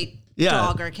right Yeah.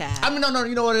 dog or cat. I mean, no,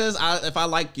 you know what it is? If I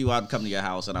liked you, I'd come to your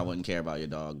house and I wouldn't care about your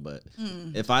dog. But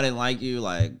if I didn't like you,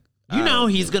 like... You know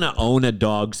he's going to own a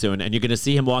dog soon, and you're going to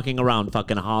see him walking around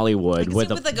fucking Hollywood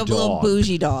with like a dog. little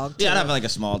bougie dog. Yeah, I'd too. have like a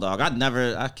small dog.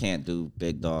 I can't do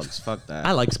big dogs. Fuck that.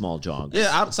 I like small dogs.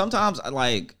 Yeah, sometimes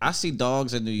I see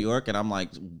dogs in New York and I'm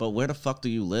like, but where the fuck do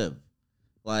you live?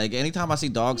 Like anytime I see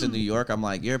dogs in New York, I'm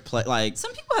like, like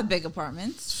Some people have big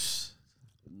apartments.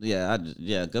 yeah,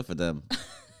 good for them.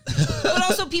 But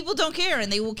also people don't care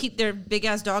and they will keep their big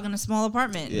ass dog in a small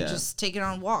apartment Yeah. and just take it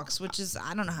on walks, which is,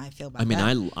 I don't know how I feel about I mean,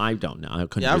 that. I don't know. I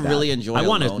couldn't Yeah, do I really that. enjoy I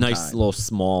want a alone nice time. little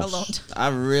small. Alone.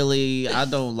 I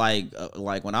don't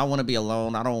like when I want to be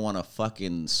alone, I don't want a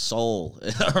fucking soul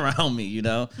around me, you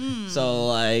know? So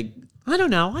like I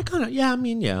don't know. I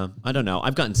don't know.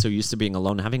 I've gotten so used to being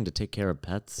alone, having to take care of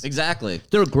pets. exactly.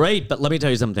 They're great, but let me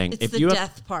tell you something. It's if the you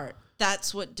death part.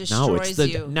 That's what no, it's destroys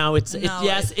you. yes,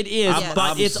 it is. Yes.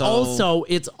 But it's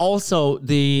also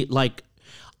the like.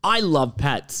 I love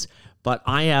pets, but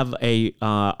I have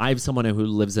someone who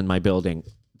lives in my building.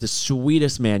 The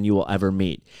sweetest man you will ever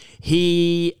meet.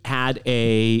 He had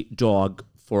a dog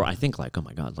for I think like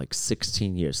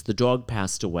 16 years. The dog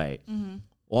passed away.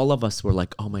 All of us were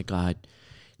like, oh my God.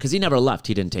 Because he never left.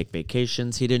 He didn't take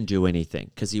vacations. He didn't do anything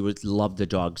because he loved the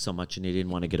dog so much and he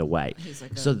didn't want to get away.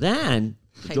 Like so then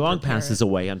the dog passes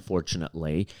away,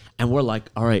 unfortunately. And we're like,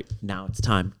 all right, now it's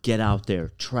time. Get out there,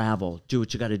 travel, do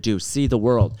what you got to do, see the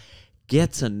world.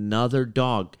 Gets another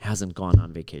dog, hasn't gone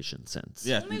on vacation since.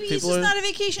 Yeah, Maybe he's just not a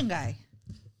vacation guy.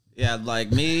 Yeah,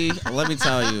 like me, let me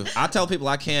tell you. I tell people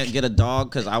I can't get a dog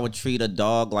because I would treat a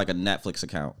dog like a Netflix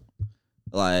account.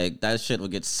 Like, that shit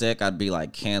would get sick. I'd be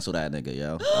like, cancel that nigga,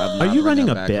 yo. Are you running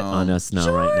a bit on us now,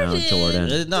 right now,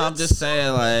 Jordan? No, I'm just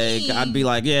saying, like, mean. I'd be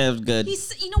like, yeah, it was good.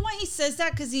 You know why he says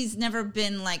that? Because he's never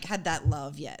been like had that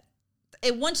love yet.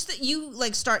 Once that you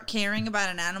like start caring about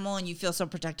an animal and you feel so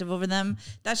protective over them,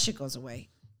 that shit goes away.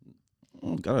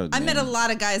 God, I met a man.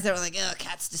 lot of guys that were like, "Oh,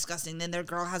 cat's disgusting." Then their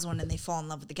girl has one and they fall in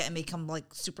love with the cat and become like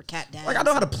super cat dads. Like, I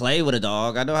know how to play with a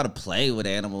dog. I know how to play with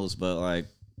animals, but like,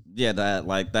 yeah,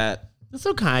 that. That's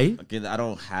okay. Again, I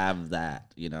don't have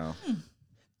that, you know.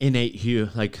 Innate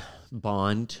like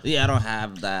bond. Yeah, I don't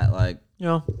have that. Like, You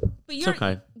know, But it's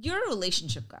okay. you're a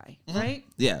relationship guy, right?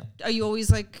 yeah, Are you always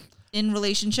like in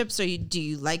relationships, or do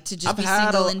you like to just I've be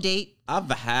had single and date? I've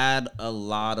had a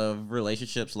lot of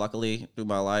relationships, luckily, through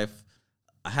my life.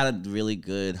 I had a really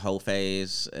good hoe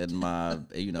phase in my,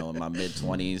 in my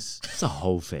mid-20s. It's a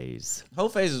hoe phase. Hoe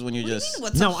phase is when you What do you just... mean,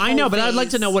 what's No, a I know, hoe but I'd like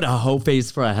to phase? know what a hoe phase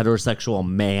for a heterosexual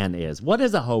man is. What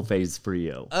is a hoe phase for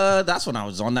you? That's when I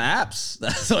was on the apps.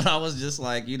 That's when I was just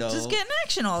like, Just getting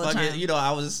action all the fucking,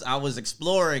 time. I was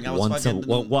exploring. I was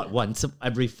Once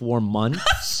every 4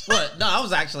 months? What? No, I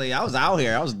was out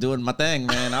here. I was doing my thing,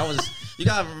 man. You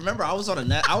gotta remember, I was on a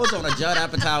Judd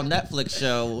Apatow Netflix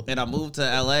show, and I moved to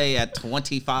LA at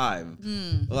 25.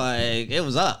 Like, it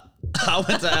was up. I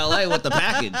went to LA with the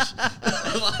package.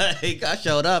 Like, I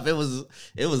showed up. It was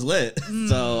lit.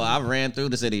 So I ran through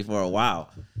the city for a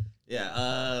while. Yeah.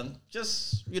 I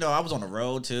was on the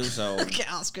road too. So Look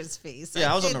at Oscar's face.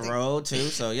 yeah, I was on the road too.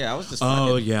 So yeah, I was just.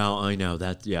 Oh, fucking, yeah, I know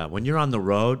that. Yeah, when you're on the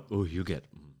road, you get...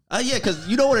 yeah, because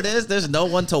you know what it is. There's no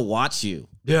one to watch you.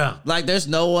 Yeah. Like, there's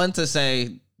no one to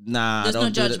say, nah, There's don't no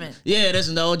do that. judgment. Yeah,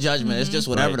 there's no judgment. It's just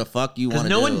whatever Right. the fuck you want Because to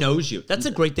do. no one knows you. That's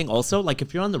a great thing also. Like,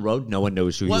 if you're on the road, no one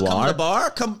knows who What, you come are. to the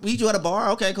bar? Come meet you at a bar?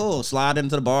 Okay, cool. Slide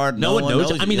into the bar. No one knows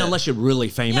you. I mean, yet. unless you're really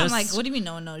famous. Yeah, I'm like, what do you mean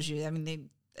no one knows you? I mean,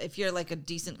 if you're like a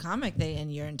decent comic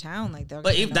and you're in town, like they'll.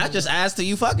 But if that just adds to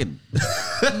you fucking.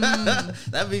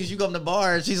 That means you come to the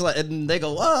bar and she's like, and they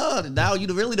go, "Oh, now you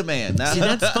really the man." Now. See,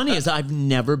 that's funny. Is I've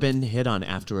never been hit on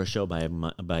after a show by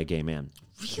a gay man.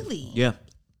 Really? Yeah.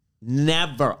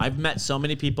 Never. I've met so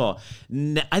many people.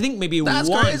 I think maybe That's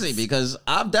once. crazy because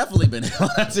I've definitely been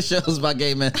at the shows by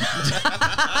gay men.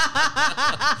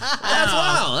 That's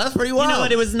wild. That's pretty wild. You know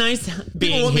what? It was nice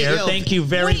being will be here. ill. Thank you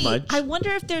very Wait, much. I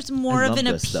wonder if there's more I of love an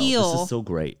this, though. appeal. This is so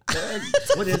great.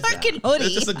 What is fucking that? hoodie?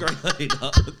 It's just a great hoodie.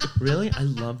 Really? I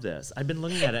love this. I've been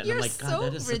looking at it and You're I'm like, God, so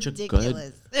that is ridiculous.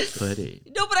 such a good hoodie.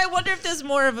 No, but I wonder if there's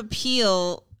more of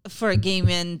appeal for a gay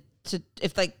man to,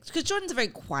 if like, because Jordan's a very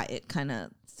quiet kind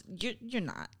of. You're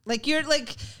not like you're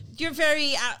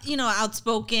very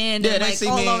outspoken Yeah, and they like see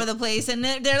all me- over the place, and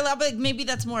they're like maybe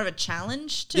that's more of a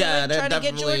challenge to Yeah, like, try to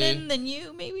get definitely- Jordan than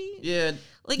you maybe. Yeah.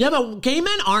 Like Yeah, but gay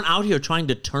men aren't out here trying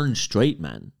to turn straight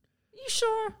men. you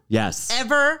sure Yes.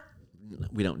 ever?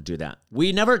 We don't do that.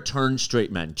 We never turn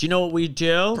straight men. Do you know what we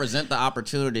do? Present the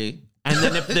opportunity. And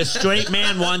then if the straight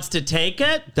man wants to take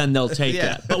it, then they'll take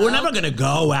Yeah. it. But we're never going to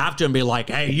go after and be like,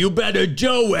 hey, you better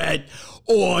do it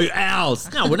or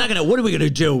else. No, we're not going to. What are we going to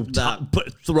do?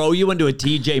 Throw you into a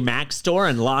TJ Maxx store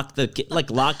and lock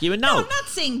you in? No. No, I'm not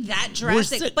saying that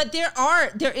drastic, sick. but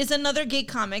there is another gay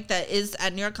comic that is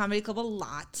at New York Comedy Club a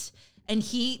lot, and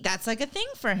that's like a thing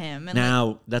for him. And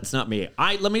Now, that's not me.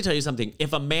 Let me tell you something.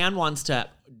 If a man wants to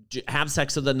have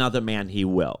sex with another man, he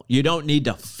will. You don't need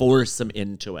to force him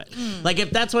into it. Like if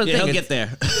that's what He'll get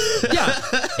there. Yeah,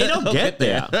 it'll get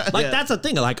there. Like Yeah. that's the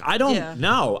thing. Like I don't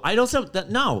know. I don't say that.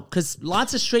 No, because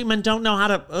lots of straight men don't know how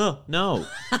to. No,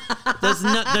 there's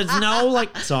no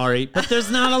like. Sorry, but there's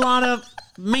not a lot of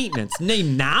maintenance.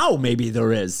 Now maybe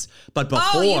there is, but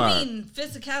before. Oh, you mean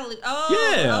physicality?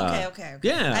 Oh, Yeah. okay.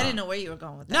 Yeah. I didn't know where you were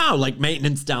going with that. No, like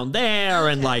maintenance down there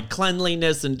and like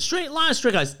cleanliness and a lot of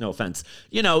straight guys, no offense,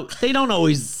 they don't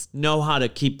always know how to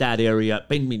keep that area.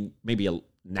 I mean, maybe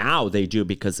now they do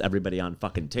because everybody on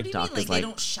fucking What do you TikTok mean? Like is they like,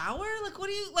 don't shower? Like what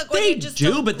do you like? they just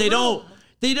do, but they groom?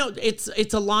 don't,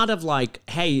 it's a lot of like,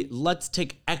 hey, let's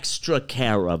take extra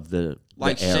care of the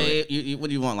area. Say, what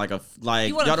do you want? Like You want a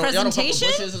y'all don't fuck with presentation?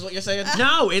 bushes is what you're saying?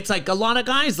 No, it's like a lot of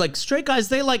guys, like straight guys,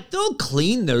 they'll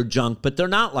clean their junk, but they're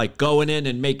not like going in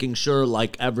and making sure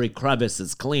like every crevice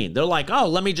is clean. They're like, oh,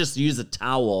 let me just use a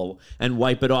towel and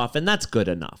wipe it off, and that's good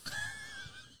enough.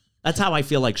 That's how I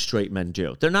feel like straight men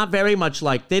do. They're not very much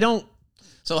like, they don't.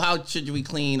 So how should we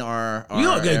clean our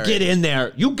You're gonna area? get in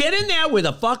there. You get in there with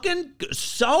a fucking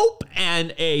soap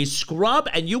and a scrub,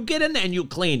 and you get in there and you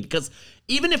clean. Because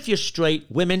even if you're straight,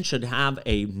 women should have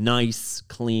a nice,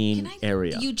 clean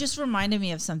area. You just reminded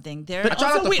me of something. But try not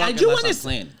also, to wait, fuck I do unless want I'm to.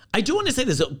 clean. I do want to say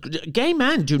this: gay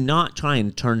men do not try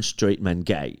and turn straight men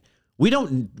gay. We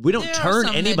don't There are turn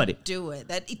some anybody. that do it.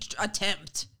 That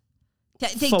attempt.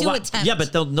 They For do what? attempt. Yeah,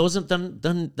 but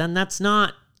then that's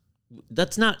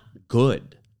not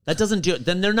good. That doesn't do it.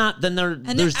 Then they're not. Then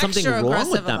there's something extra wrong with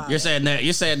aggressive them. about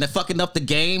You're saying they're fucking up the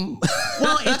game.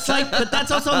 Well, it's like, but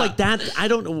that's also like that. I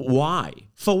don't know why.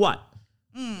 For what?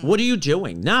 What are you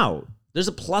doing? No, there's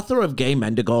a plethora of gay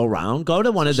men to go around. Go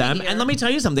to one of them, and let me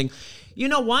tell you something. You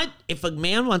know what? If a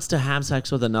man wants to have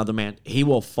sex with another man, he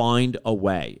will find a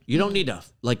way. You don't need to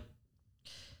like.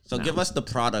 So give us the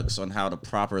products on how to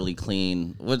properly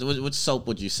clean. Which soap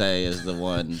would you say is the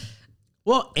one?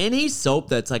 Well, any soap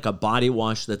that's like a body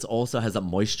wash that's also has a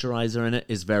moisturizer in it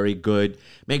is very good.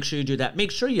 Make sure you do that. Make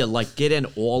sure you like get in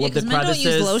all of the men crevices.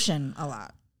 don't use lotion a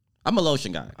lot. I'm a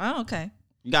lotion guy. Oh, okay.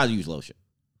 You gotta use lotion.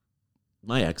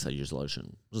 My ex, I used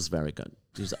lotion. It was very good.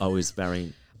 He was always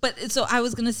very. But so I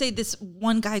was gonna say, this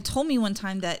one guy told me one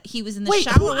time that he was in the Wait,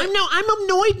 shower. I'm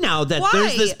annoyed now that Why?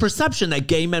 there's this perception that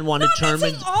gay men want No, to I'm not turn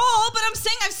saying men. all, but I'm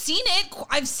saying I've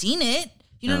seen it.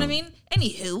 You know what I Oh. mean?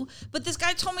 Anywho, but this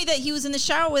guy told me that he was in the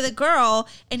shower with a girl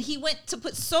and he went to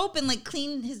put soap and like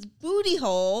clean his booty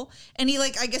hole, and he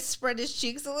like, I guess, spread his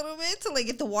cheeks a little bit to like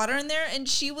get the water in there, and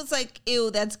she was like,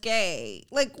 ew, that's gay.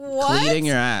 Like, what? Cleaning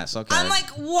your ass. Okay. I'm like,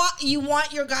 what? You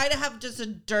want your guy to have just a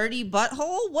dirty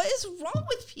butthole? What is wrong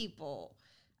with people?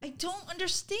 I don't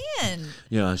understand.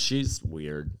 Yeah, she's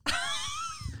weird.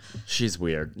 She's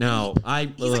weird. No,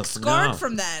 He's like scarred no.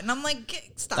 from that, and I'm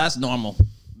like, stop. That's normal.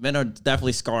 Men are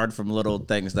definitely scarred from little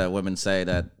things that women say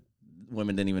that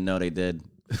women didn't even know they did.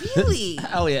 Really?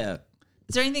 Hell yeah.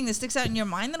 Is there anything that sticks out in your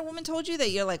mind that a woman told you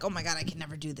that you're like, oh my God, I can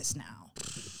never do this now?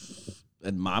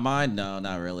 In my mind, no,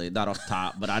 not really. Not off the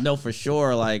top. But I know for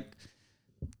sure, like,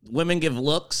 women give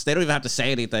looks. They don't even have to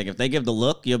say anything. If they give the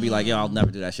look, you'll be like, yo, I'll never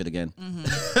do that shit again.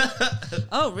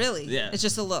 Oh, really? Yeah. It's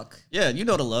just a look. Yeah, you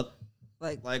know the look.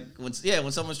 Like when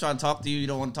someone's trying to talk to you, you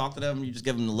don't want to talk to them. You just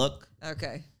give them the look.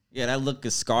 okay. Yeah, that look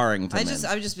is scarring to me.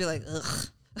 I would just be like, ugh.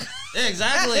 Yeah,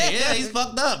 exactly. Yeah, he's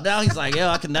fucked up. Now he's like,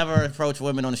 I can never approach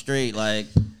women on the street. Like,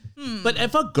 But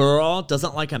if a girl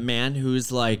doesn't like a man who's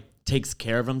like takes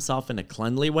care of himself in a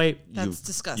cleanly way, That's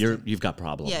disgusting. You've got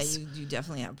problems. Yeah, you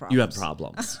definitely have problems. You have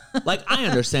problems. Like, I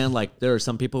understand, like, there are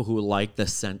some people who like the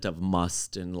scent of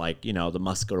musk and, like, you know, the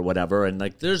musk or whatever. And,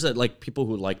 like, there's, like, people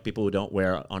who like people who don't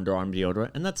wear underarm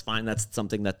deodorant. And that's fine. That's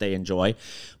something that they enjoy.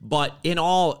 But in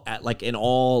all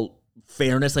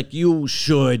fairness, like, you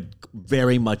should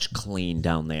very much clean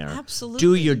down there. Absolutely.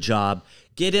 Do your job.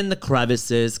 Get in the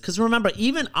crevices. Because remember,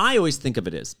 even I always think of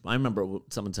it as, I remember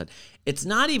what someone said, it's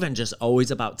not even just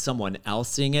always about someone else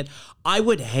seeing it. I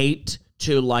would hate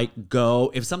to like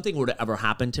go, if something were to ever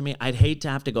happen to me, I'd hate to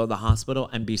have to go to the hospital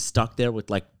and be stuck there with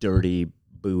like dirty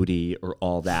booty or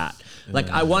all that. Like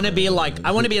I want to be in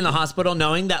the hospital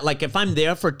knowing that like if I'm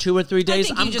there for 2 or 3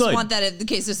 days, I'm you good. just want that in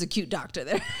case there's a cute doctor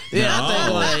there. yeah, I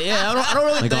think I don't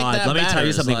really think that let me tell you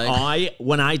matters. something. Like,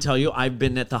 When I tell you I've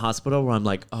been at the hospital where I'm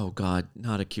like, oh God,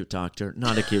 not a cute doctor,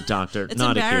 not a cute doctor, It's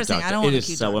not a cute embarrassing. doctor. I don't want It a is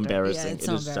cute so doctor. embarrassing. Yeah, it's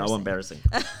It is so embarrassing.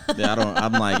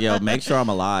 I'm like, make sure I'm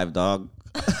alive, dog.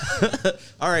 I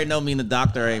already know me and the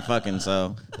doctor ain't fucking,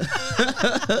 so.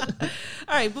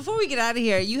 All right, before we get out of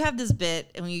here, you have this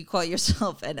bit, and when you call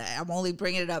yourself, and I'm only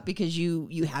bringing it up because you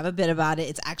have a bit about it.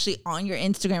 It's actually on your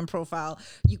Instagram profile.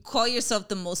 You call yourself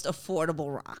the most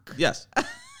affordable rock. Yes.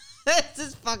 This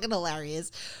is fucking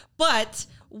hilarious. But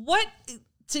what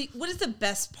is the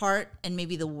best part and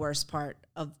maybe the worst part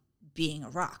of being a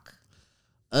rock?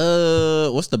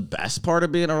 What's the best part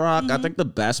of being a rock? I think the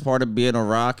best part of being a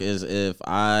rock is if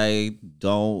I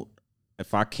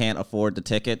can't afford the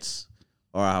tickets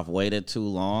or I've waited too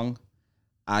long,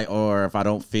 or if I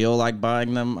don't feel like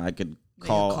buying them, I could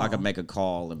make a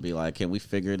call and be like, can we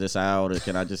figure this out? Or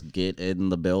can I just get in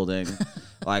the building?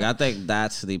 Like, I think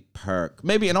that's the perk.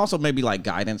 Maybe like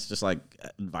guidance, just like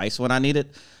advice when I need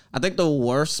it. I think the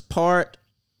worst part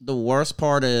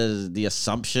is the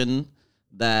assumption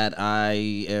that I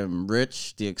am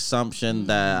rich, the assumption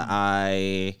that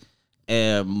I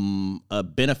am a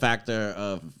benefactor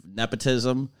of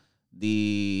nepotism.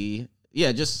 I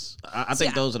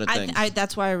think those are the things.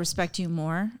 That's why I respect you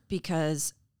more,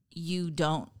 because you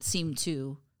don't seem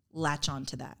to latch on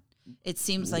to that. It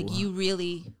seems like you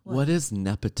really. What is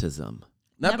nepotism?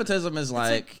 Nepotism is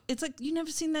it's like you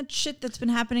never seen that shit that's been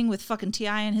happening with fucking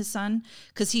T.I. and his son,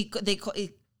 because he's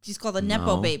called a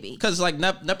Nepo baby. Because like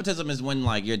nepotism is when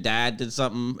like your dad did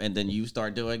something and then you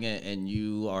start doing it and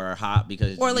you are hot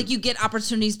because you get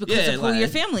opportunities because of who your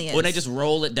family is. When they just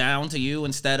roll it down to you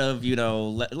instead of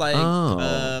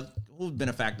who's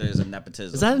benefactors of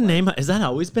nepotism? Is that a name? Has that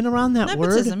always been around that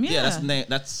nepotism, word? yeah. That's the name.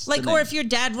 That's like, the or name. if your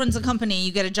dad runs a company,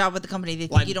 you get a job with the company, they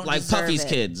think like, you don't like deserve Puffy's it.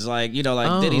 kids, like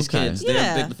Diddy's kids. Yeah.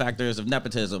 They're benefactors of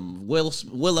nepotism.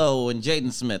 Willow and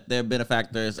Jaden Smith, they're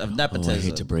benefactors of nepotism. I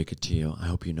hate to break it to you. I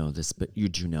hope you know this, but you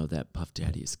do know that Puff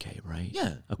Daddy is gay, right?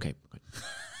 Yeah. Okay. Good.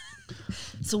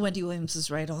 So Wendy Williams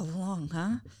was right all along,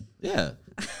 huh? Yeah.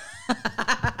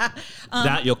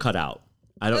 That you'll cut out.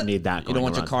 I don't need that. You don't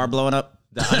want your around. car blowing up?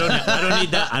 I don't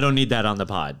need that. I don't need that on the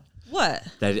pod. What?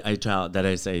 That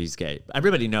I say he's gay.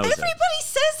 Everybody knows it. Everybody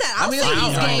says that. I'll say it's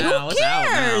he's out gay. now. Who It's out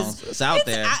now. cares? It's out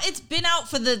there. It's been out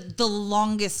for the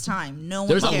longest time. No one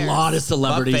There's cares. a lot of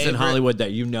celebrities in favorite- Hollywood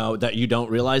that you know that you don't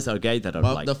realize are gay that are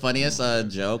Well, like. the funniest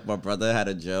joke, my brother had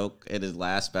a joke in his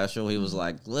last special. He was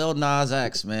like, Lil Nas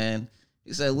X, man.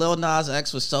 He said Lil Nas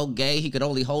X was so gay he could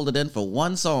only hold it in for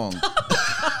one song.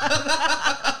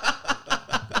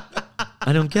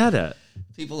 I don't get it.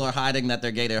 People are hiding that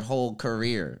they're gay their whole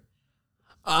career.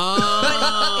 Oh.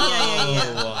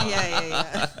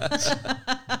 Yeah.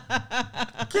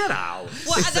 Get out.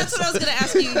 Well, that's what I was going to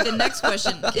ask you. The next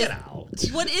question. Get out.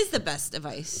 What is the best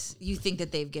advice you think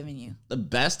that they've given you? The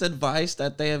best advice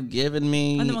that they have given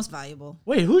me. And the most valuable?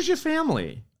 Wait, who's your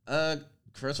family?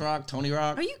 Chris Rock, Tony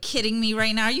Rock. Are you kidding me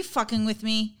right now? Are you fucking with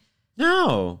me?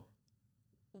 No.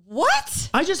 What?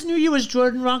 I just knew you as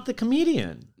Jordan Rock, the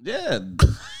comedian. Yeah.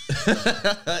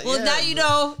 Well, now you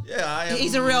know. Yeah, I am,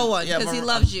 he's a real one because he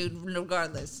loves you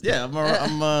regardless. Yeah,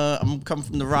 I'm coming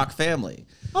from the Rock family.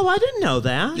 Oh, I didn't know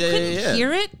that. Yeah, Couldn't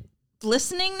hear it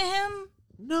listening to him.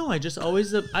 No, I just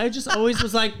always was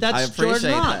like, I that's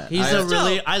appreciate Jordan Rock. that. He's That's a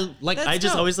really, dope. I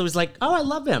just dope. always was like, oh, I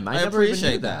love him. I never even knew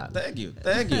appreciate that. Thank you.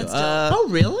 That's Oh,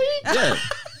 really? yeah.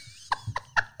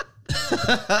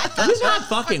 You're not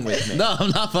fucking with me. No,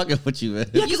 I'm not fucking with you, man.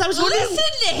 Yeah, because I was wondering.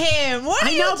 Listen to him. What are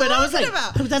I you know, talking but I was like,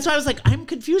 about? that's why I was like, I'm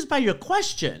confused by your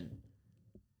question.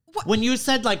 When you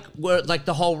said like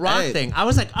the whole rock thing, I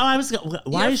was like, why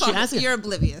is she asking? You're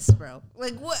oblivious, bro.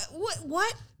 Like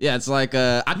what? Yeah, it's like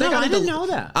I think I didn't know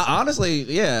that. Honestly,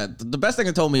 yeah, the best thing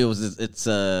it told me was it's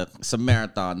a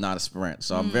marathon, not a sprint.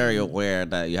 So I'm very aware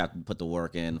that you have to put the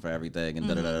work in for everything and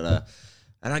da da da da.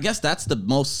 And I guess that's the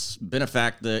most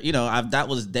benefactor. You know, that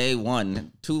was day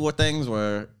one. Two more things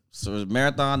were so it was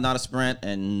marathon, not a sprint,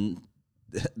 and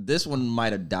this one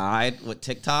might have died with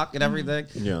TikTok and everything.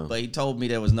 Yeah. But he told me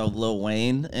there was no Lil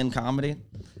Wayne in comedy.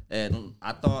 And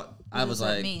I thought, I was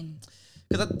like,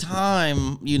 because at the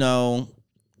time, you know,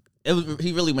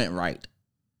 he really went right.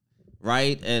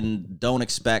 Right? And don't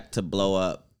expect to blow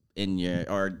up in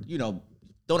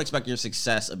don't expect your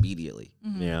success immediately.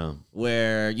 Yeah.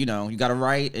 Where, you know, you got to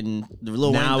write and the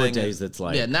Lil Wayne thing. Nowadays, it's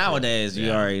like. Yeah, nowadays,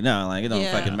 you already know. Like, it don't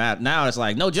fucking matter. Now it's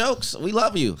like, no jokes. We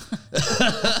love you.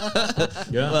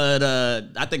 But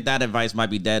I think that advice might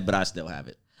be dead, but I still have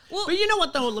it. Well, but you know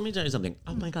what, though? Let me tell you something.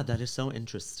 Oh, my God, that is so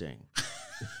interesting.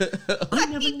 I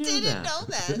never knew that.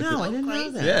 No, I didn't know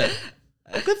that. Yeah.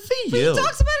 Good for you. But he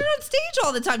talks about it on stage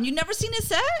all the time. You never seen his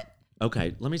set?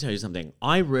 Okay, let me tell you something.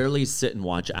 I rarely sit and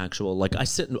watch actual. Like I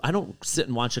don't sit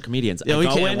and watch the comedians. Yeah, I we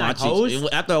go can't in, watch I host.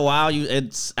 After a while, you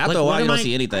don't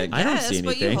see anything. I don't see anything.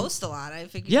 But you host a lot. I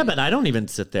figured. Yeah, but I don't even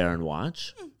sit there and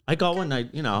watch. I go when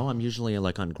I'm usually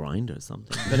like on Grind or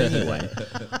something. But anyway,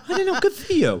 I didn't know. Good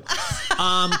for you.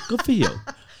 Good for you. This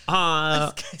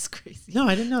guy's crazy. No,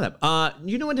 I didn't know that.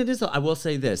 You know what it is? Though? I will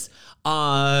say this.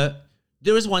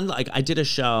 There was one, like, I did a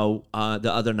show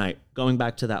the other night, going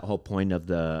back to that whole point of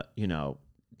the,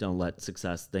 don't let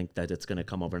success think that it's going to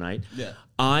come overnight. Yeah.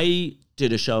 I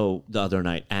did a show the other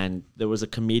night, and there was a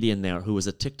comedian there who was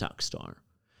a TikTok star.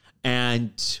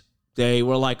 And they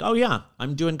were like, oh, yeah,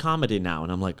 I'm doing comedy now.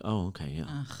 And I'm like, oh, okay,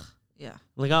 yeah. Yeah. I'm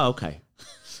like, oh, okay.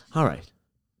 All right.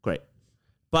 Great.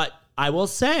 But I will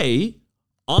say,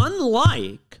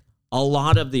 unlike a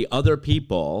lot of the other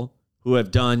people who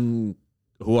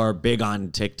are big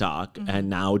on TikTok and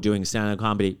now doing stand-up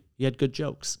comedy, he had good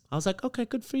jokes. I was like, okay,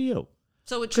 good for you.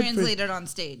 So it translated on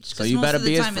stage. So you better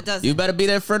be you better be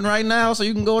their friend right now, so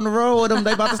you can go on the road with them.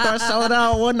 They about to start selling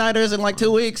out one-nighters in like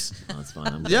 2 weeks. Oh, that's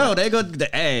fine.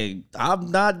 Hey,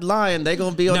 I'm not lying. They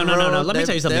gonna be on the road. No. Let me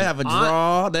tell you something. They have a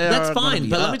draw. That's fine.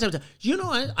 But let me tell you, you know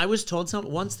what? I was told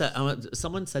once that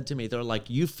someone said to me, they're like,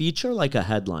 you feature like a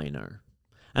headliner,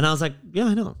 and I was like, yeah,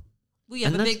 I know. Well,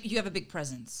 you have a big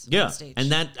presence on stage.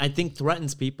 And that, I think,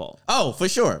 threatens people. Oh, for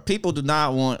sure. People do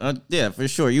not want. For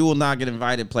sure. You will not get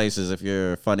invited places if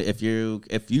you're funny. If you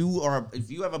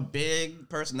have a big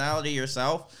personality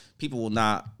yourself, people will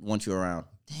not want you around.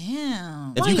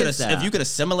 Damn. If you could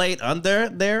assimilate under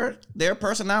their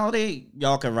personality,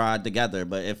 y'all can ride together.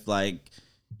 But if like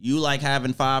you like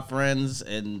having 5 friends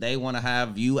and they want to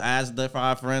have you as the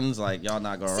 5 friends, like y'all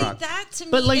not gonna rock. That to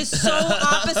me is so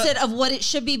opposite of what it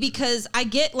should be, because I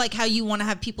get like how you want to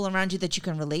have people around you that you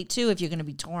can relate to if you're going to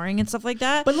be touring and stuff like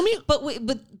that.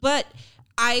 But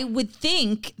I would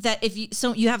think that if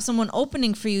you have someone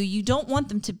opening for you, you don't want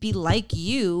them to be like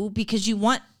you, because you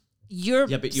want your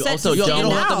but you set also to don't stand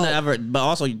want them to out. ever. But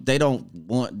also you don't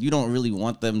really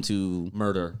want them to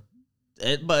murder.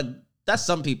 But that's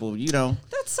some people, That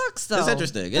sucks, though. It's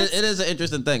interesting. It is an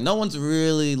interesting thing. No one's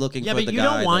really looking for the guy. Yeah, but you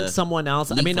don't want someone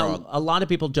else. I mean, leapfrog. a lot of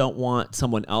people don't want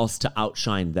someone else to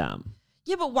outshine them.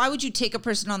 Yeah, but why would you take a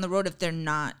person on the road if they're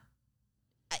not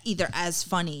either as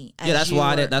funny as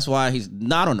that's why he's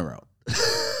not on the road.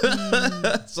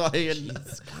 That's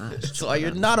why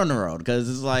you're not on the road, because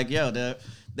it's like,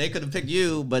 they could have picked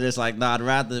you, but it's like, I'd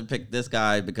rather pick this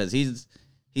guy because he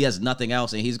has nothing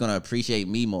else and he's going to appreciate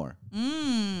me more.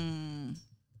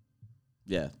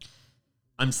 Yeah.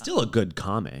 I'm still a good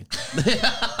comic.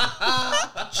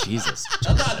 Jesus.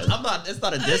 I'm not, it's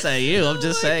not a diss at you. I'm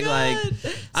just saying, like,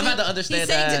 I've had to understand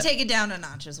that. He's saying to take it down a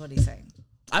notch is what he's saying.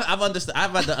 I've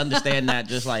had to understand that,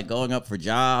 just like going up for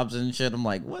jobs and shit. I'm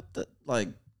like, what the, like,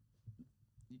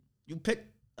 you pick,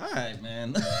 all right,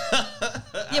 man.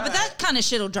 Yeah, but that kind of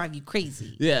shit will drive you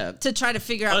crazy. Yeah. To try to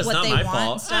figure out what they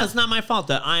want. It's not my fault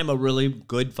that I am a really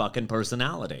good fucking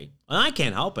personality. And I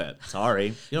can't help it.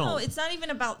 Sorry. No, it's not even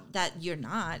about that you're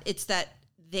not. It's that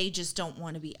they just don't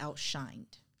want to be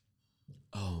outshined.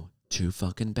 Oh, too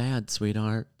fucking bad,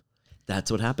 sweetheart.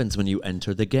 That's what happens when you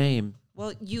enter the game.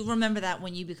 Well, you remember that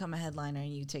when you become a headliner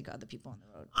and you take other people on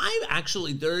the road. I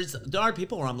actually, there are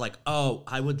people where I'm like, oh,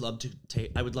 I would love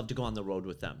to go on the road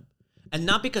with them. And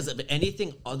not because of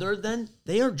anything other than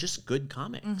they are just good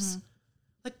comics. Mm-hmm.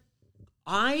 Like,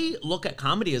 I look at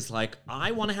comedy as like,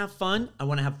 I want to have fun. I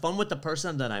want to have fun with the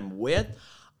person that I'm with.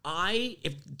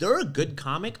 if they're a good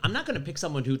comic, I'm not going to pick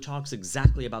someone who talks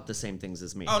exactly about the same things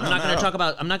as me. I'm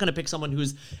not going to pick someone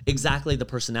who's exactly the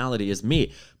personality as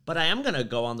me. But I am going to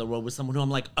go on the road with someone who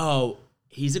I'm like, oh,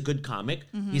 he's a good comic.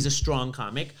 He's a strong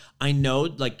comic. I know,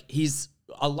 like,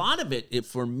 a lot of it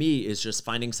for me is just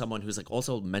finding someone who's like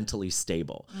also mentally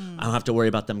stable. I don't have to worry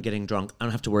about them getting drunk. I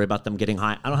don't have to worry about them getting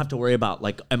high. I don't have to worry about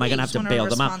like, am I going to have to bail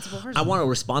them out? I want a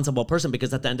responsible person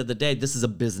because at the end of the day, this is a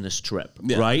business trip,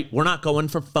 right? We're not going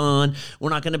for fun.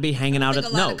 We're not going to be hanging out. A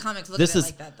lot of comics look at it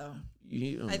like that though.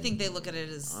 I think they look at it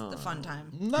as the fun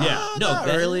time. Not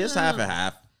really. It's half and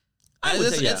half.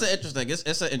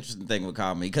 It's an interesting thing with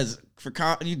comedy because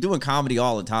you're doing comedy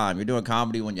all the time. You're doing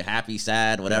comedy when you're happy,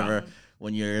 sad, whatever. Yeah.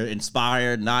 When you're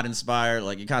inspired, not inspired,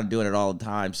 like you're kind of doing it all the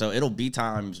time. So it'll be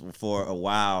times for a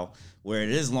while where it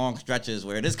is long stretches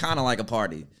where it is kind of like a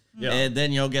party. Yeah. And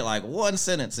then you'll get like one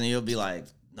sentence and you'll be like,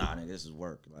 nah, nigga, this is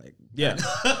work. Like,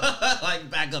 like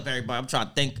back up everybody. I'm trying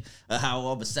to think of how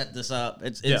I'm gonna set this up.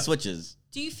 It switches.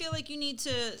 Do you feel like you need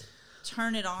to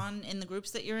turn it on in the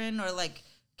groups that you're in, or like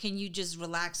can you just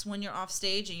relax when you're off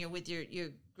stage and you're with your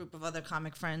group of other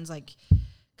comic friends? Like,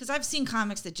 because I've seen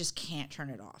comics that just can't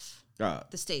turn it off.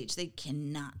 The stage, they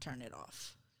cannot turn it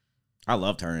off. I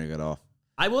love turning it off.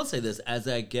 I will say this, as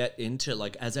I get into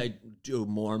like, as I do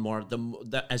more and more,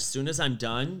 as soon as I'm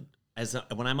done,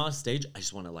 when I'm on stage, I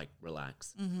just want to like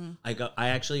relax. I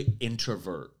actually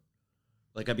introvert.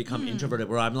 Like I become introverted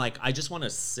where I'm like, I just want to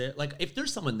sit. Like if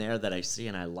there's someone there that I see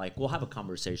and I like, we'll have a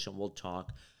conversation, we'll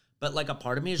talk. But like a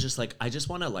part of me is just like, I just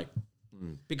want to like,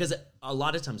 because a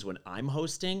lot of times when I'm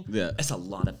hosting, it's a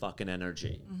lot of fucking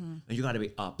energy. And you got to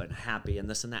be up and happy and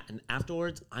this and that. And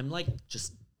afterwards, I'm like,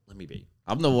 just let me be.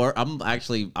 I'm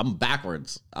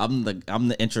backwards. I'm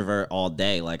the introvert all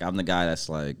day. Like I'm the guy that's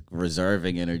like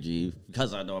reserving energy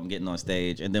because I know I'm getting on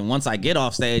stage. And then once I get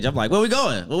off stage, I'm like, where we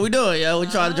going? What we doing? Yo, we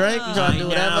trying to drink? We trying to do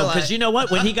whatever? Because you know what?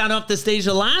 When he got off the stage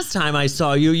the last time I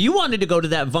saw you, you wanted to go to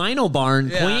that vinyl bar in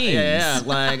Queens. Yeah.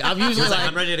 Like I'm usually like,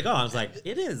 I'm ready to go. I was like,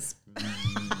 it is.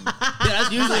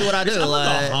 That's usually what I do.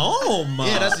 Like, home.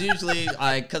 Yeah, that's usually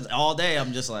like because all day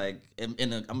I'm just like I'm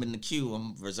in the queue.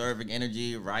 I'm reserving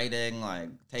energy, writing, like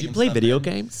taking. Do you play video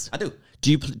games? I do.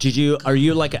 Are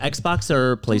you like an Xbox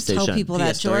or PlayStation? Tell people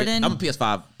that, Jordan. I'm a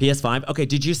PS5. PS5. Okay.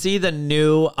 Did you see the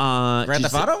new Grand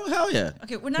Theft Auto? Hell yeah.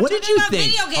 Okay, we're not. What did you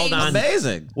think? Video games. Hold on.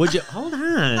 Amazing. Would you hold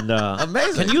on?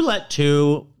 Amazing. Can you let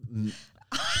two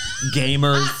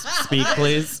gamers speak,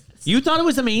 please? You thought it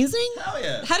was amazing? Hell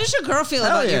yeah. How does your girl feel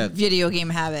about your video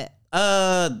game habit?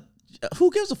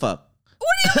 Who gives a fuck? What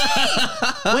do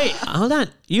you mean? Wait, hold on.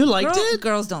 You liked it?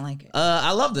 Girls don't like it.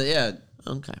 I loved it, yeah.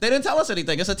 Okay. They didn't tell us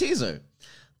anything. It's a teaser.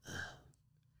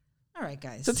 All right,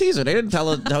 guys. It's a teaser. They didn't tell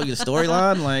you the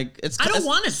storyline. Like I don't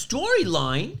want a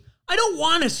storyline. I don't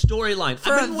want a storyline.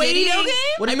 For a video game?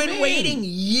 I've been waiting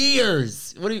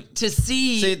years to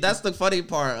see. See, that's the funny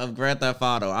part of Grand Theft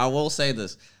Auto. I will say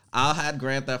this. I've had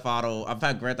Grand Theft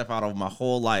Auto my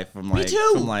whole life. Me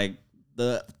too. From like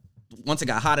once it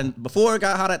got hot and before it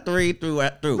got hot at 3 through.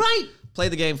 Right.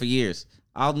 Played the game for years.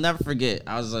 I'll never forget.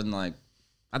 I was in like,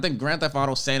 I think Grand Theft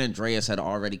Auto San Andreas had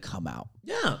already come out.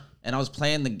 Yeah. And I was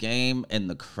playing the game and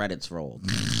the credits rolled.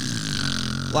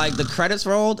 Like the credits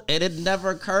rolled and it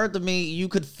never occurred to me you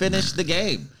could finish the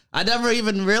game. I never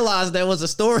even realized there was a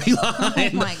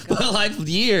storyline. Oh my God. For like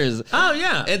years. Oh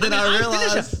yeah. And then I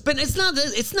realized, but it's not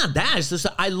that. It's just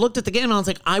I looked at the game and I was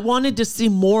like, I wanted to see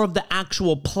more of the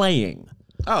actual playing.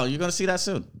 Oh, you're gonna see that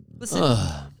soon. Listen,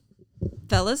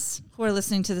 fellas who are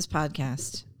listening to this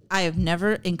podcast, I have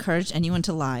never encouraged anyone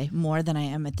to lie more than I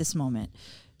am at this moment.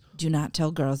 Do not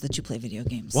tell girls that you play video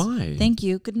games. Why? Thank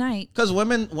you. Good night. Because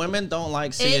women don't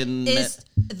like seeing. It is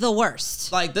the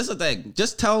worst. Like this is the thing.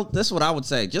 Just tell. This is what I would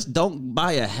say. Just don't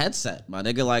buy a headset, my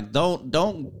nigga. Like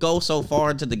don't go so far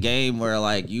into the game where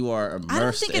like you are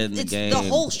immersed in the game. It's the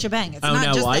whole shebang. It's oh not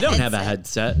no, just I the don't headset. have a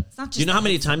headset. It's not just. Do you know how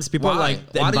many times people are like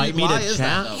invite me to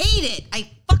chat? I hate it.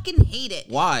 I fucking hate it.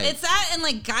 Why? It's that and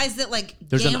like guys that like.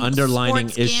 There's an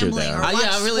underlining issue there. I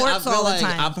feel like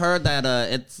I've heard that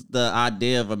it's the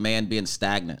idea of a man being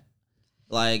stagnant.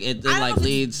 Like it like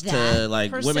leads to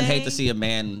like women hate to see a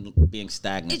man being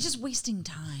stagnant. It's just wasting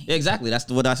time. Yeah, exactly. That's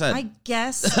what I said. I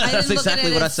guess I didn't look exactly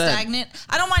at it what as I said. stagnant.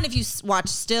 I don't mind if you watch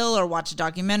still or watch a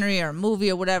documentary or a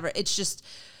movie or whatever. It's just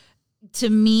to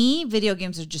me, video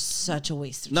games are just such a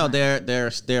waste of time. No,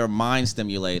 they're mind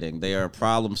stimulating. They are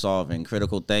problem solving,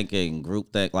 critical thinking,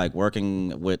 group think, like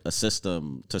working with a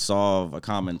system to solve a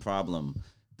common problem.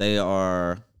 They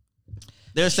are.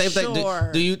 They're the same thing.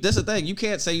 This is the thing. You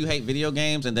can't say you hate video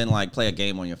games and then like play a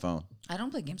game on your phone. I don't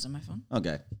play games on my phone.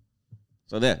 Okay.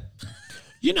 So there.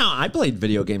 You know, I played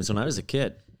video games when I was a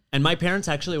kid. And my parents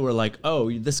actually were like,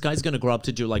 oh, this guy's going to grow up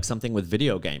to do like something with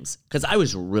video games. Because I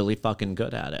was really fucking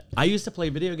good at it. I used to play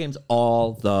video games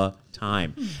all the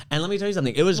time. And let me tell you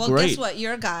something. It was great. Well, guess what?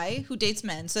 You're a guy who dates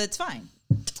men, so it's fine.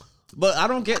 But I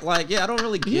don't get I don't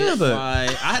really get why.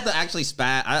 I had to actually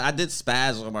spaz. I did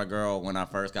spaz with my girl when I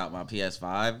first got my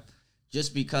PS5,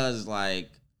 just because like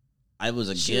I was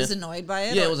a gift. She was annoyed by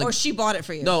it, yeah, or she bought it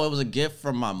for you. No, it was a gift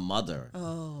from my mother.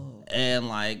 Oh, and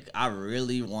like I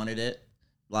really wanted it,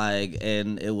 like,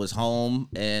 and it was home,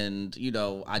 and you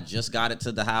know I just got it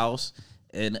to the house,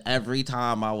 and every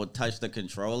time I would touch the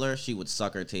controller, she would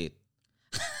suck her teeth.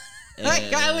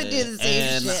 Like I would do the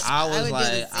same shit. I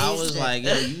was like,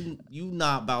 yo, you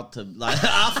not about to like.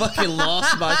 I fucking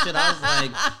lost my shit. I was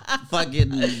like, fucking,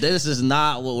 this is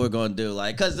not what we're gonna do.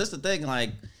 Like, cause this the thing, like,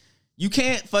 you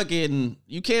can't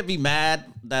be mad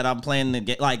that I'm playing the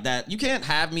game like that. You can't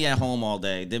have me at home all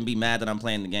day, then be mad that I'm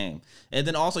playing the game, and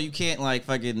then also you can't like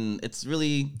fucking. It's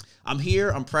really, I'm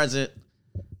here, I'm present.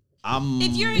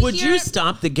 Would you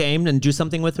stop the game and do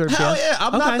something with her? Hell yeah,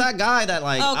 I'm not that guy that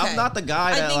like. Okay. I'm not the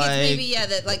guy that I think like. it's maybe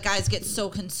that like guys get so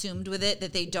consumed with it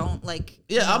that they don't like.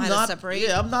 Yeah, know I'm how not. to separate.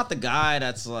 Yeah, I'm not the guy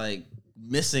that's like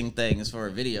missing things for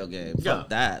a video game. Fuck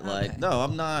that. Like, no,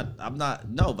 I'm not.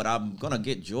 No, but I'm gonna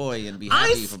get joy and be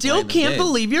happy. I still can't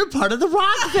believe you're part of the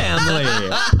Rock family.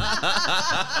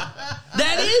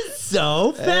 That is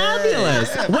so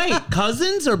fabulous. Yeah. Wait,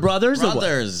 cousins or brothers?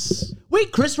 Brothers. Or what?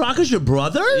 Wait, Chris Rock is your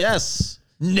brother? Yes.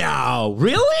 No,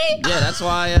 really? Yeah, that's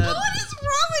why. What is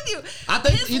wrong with you? I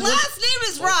think his last name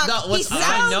is Rock. No, he sounds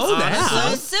I know that.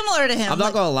 so similar to him. I'm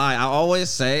not gonna lie. I always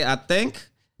say I think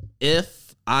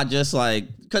if I just like,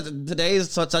 because today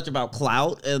is such about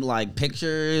clout and like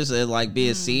pictures and like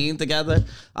being seen together.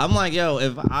 I'm like, yo,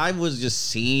 if I was just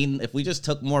seen, if we just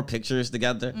took more pictures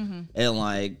together and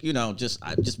like, you know,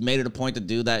 I just made it a point to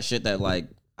do that shit that like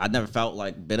I never felt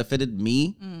like benefited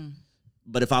me.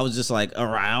 But if I was just like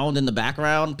around in the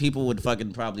background, people would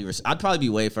fucking probably. I'd probably be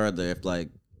way further if like.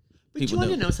 But you want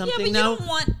to know something? Yeah, but now? you don't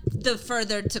want the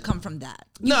further to come from that.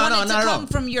 You No, want no, it to not at all. come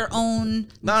from your own.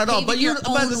 Not at all. But your but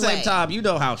at the own same way. time, you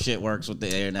know how shit works with the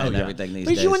internet and everything these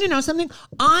but days. you want to know something?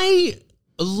 I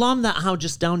love that how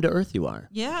just down to earth you are.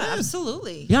 Yeah,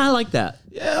 absolutely. Yeah, I like that.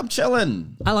 Yeah, I'm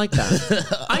chilling. I like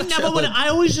that. I never would. I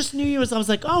always just knew you as I was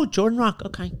like, oh, Jordan Rock.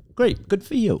 Okay, great, good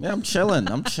for you. Yeah, I'm chilling.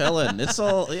 It's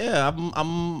all. Yeah,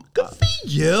 I'm. Good for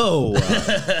you.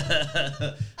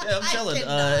 Yeah, I'm chilling.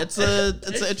 It's an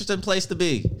interesting place to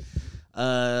be.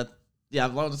 Yeah,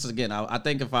 I've learned this again. I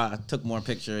think if I took more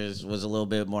pictures, was a little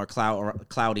bit more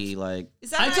cloudy, like. Is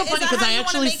that, It's so funny because I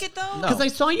actually make it though? No. Because I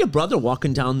saw your brother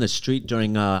walking down the street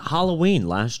during Halloween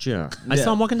last year. I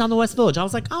saw him walking down the West Village. I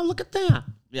was like, oh, look at that.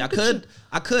 Yeah,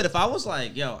 I could. If I was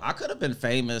like, yo, I could have been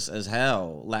famous as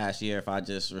hell last year if I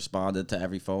just responded to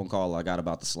every phone call I got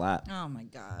about the slap. Oh my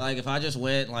god! Like if I just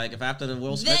went, like if after the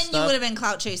Will Smith Then stuff, you would have been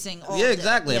clout chasing. All yeah, day.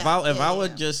 exactly. If Yeah, I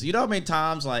would just, you know how many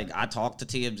times like I talk to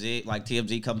TMZ, like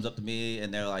TMZ comes up to me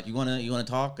and they're like, you wanna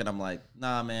talk, and I'm like,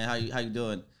 nah, man, how you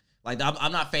doing? Like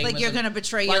I'm not famous. Like you're gonna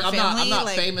betray like, your family. I'm not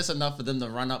like, famous enough for them to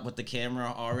run up with the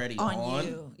camera already on.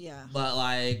 you. Yeah. But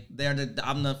like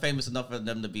I'm not famous enough for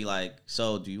them to be like,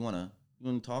 so do you wanna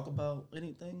talk about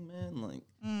anything, man?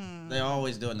 Like they're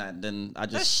always doing that. Then I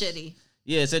just That's shitty.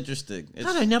 Yeah, it's interesting.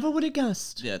 God, I never would have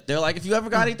guessed. Yeah, they're like, if you ever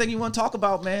got anything you want to talk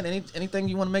about, man, anything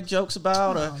you want to make jokes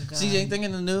about, or see anything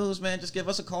in the news, man, just give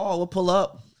us a call. We'll pull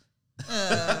up.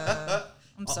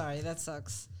 I'm sorry, that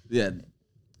sucks. Yeah,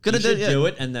 You should do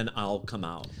it, and then I'll come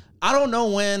out. I don't know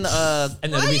when. And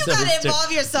then Why you gotta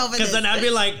involve yourself in this? Because then I'd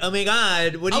be like, oh my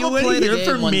God, what are I'm you gonna play the waiting here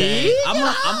game for one me? day.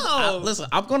 No. Listen,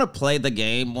 I'm gonna play the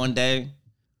game one day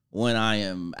when I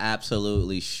am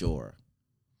absolutely sure.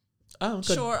 Oh,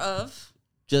 good. Sure of.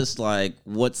 Just like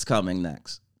what's coming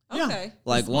next. Yeah. Okay.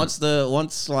 Like once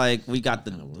like we got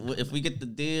if we get the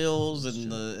deals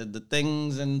and the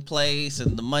things in place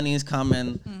and the money's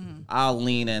coming, I'll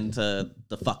lean into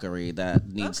the fuckery that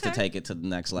needs to take it to the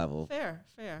next level. Fair.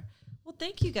 Well,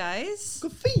 thank you guys.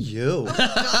 Good for you.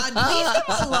 God, leave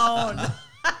him alone.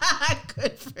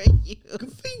 Good for you.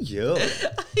 Good for you.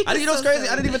 You know what's crazy?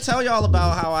 I didn't even tell y'all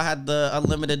about how I had the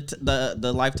unlimited,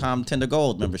 the lifetime Tinder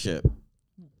Gold membership.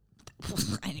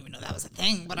 I didn't even know that was a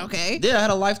thing, but okay. Yeah, I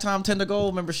had a lifetime Tinder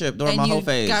Gold membership during my whole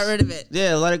phase. Got rid of it.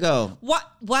 Yeah, let it go. What?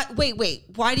 Wait.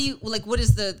 Why do you like? What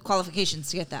is the qualifications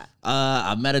to get that?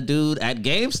 I met a dude at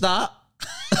GameStop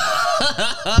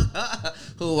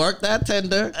who worked at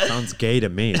Tinder. Sounds gay to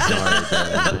me. Sorry,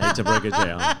 I hate to break it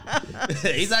down.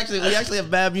 We actually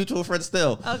have bad mutual friends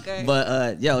still. Okay.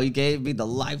 But he gave me the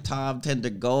lifetime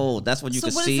Tinder Gold. That's when you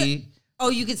could what is see. it? Oh,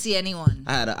 you could see anyone.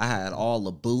 I had all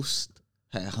the boosts.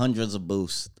 Had hundreds of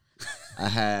boosts. I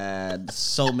had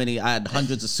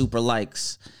hundreds of super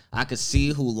likes. I could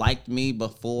see who liked me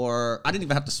before. I didn't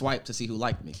even have to swipe to see who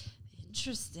liked me.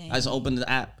 Interesting. I just open the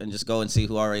app and just go and see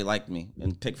who already liked me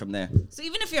and pick from there. So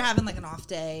even if you're having like an off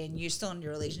day and you're still in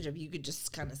your relationship, you could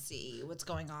just kind of see what's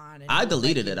going on. And I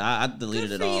deleted it. I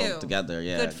deleted it all you. together.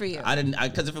 Yeah. Good for you. I didn't,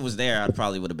 because if it was there, I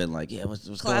probably would have been like, yeah, what's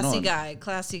going on?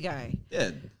 Classy guy.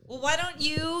 Yeah. Well, why don't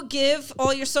you give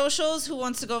all your socials? Who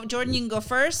wants to go? Jordan, you can go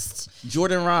first.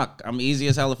 Jordan Rock. I'm easy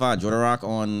as hell to find. Jordan Rock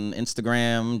on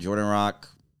Instagram. Jordan Rock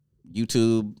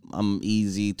YouTube. I'm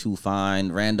easy to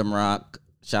find. Random Rock.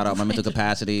 Shout out my mental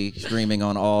capacity. Streaming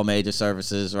on all major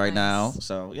services right now.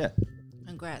 So yeah.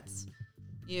 Congrats.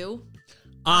 You?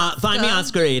 Find me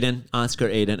Oscar Aydin. Oscar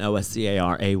Aydin,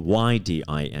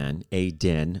 OSCARAYDIN.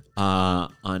 Aydin.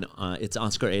 It's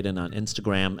Oscar Aydin on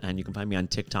Instagram, and you can find me on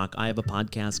TikTok. I have a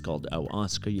podcast called Oh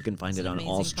Oscar. You can find it on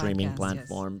all streaming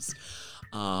platforms.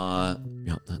 Yeah.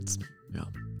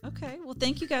 Okay. Well,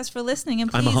 thank you guys for listening. And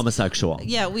please, I'm a homosexual.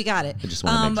 Yeah, we got it. I just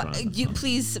want to make sure. You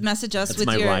please message us That's with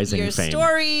my rising your fame.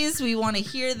 stories. We want to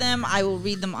hear them. I will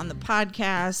read them on the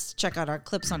podcast. Check out our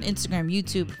clips on Instagram,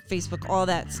 YouTube, Facebook, all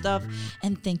that stuff.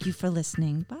 And thank you for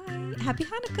listening. Bye. Happy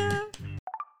Hanukkah.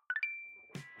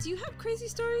 Do you have crazy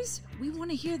stories? We want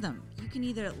to hear them. You can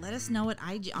either let us know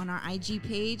on our IG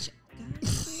page.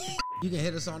 You can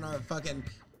hit us on our fucking...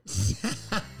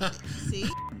 See?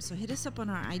 So hit us up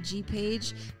on our IG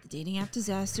page, The Dating App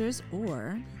Disasters,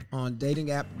 or on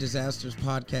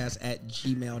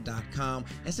datingappdisasterspodcast@gmail.com.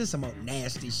 That's just some old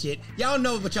nasty shit. Y'all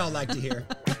know what y'all like to hear.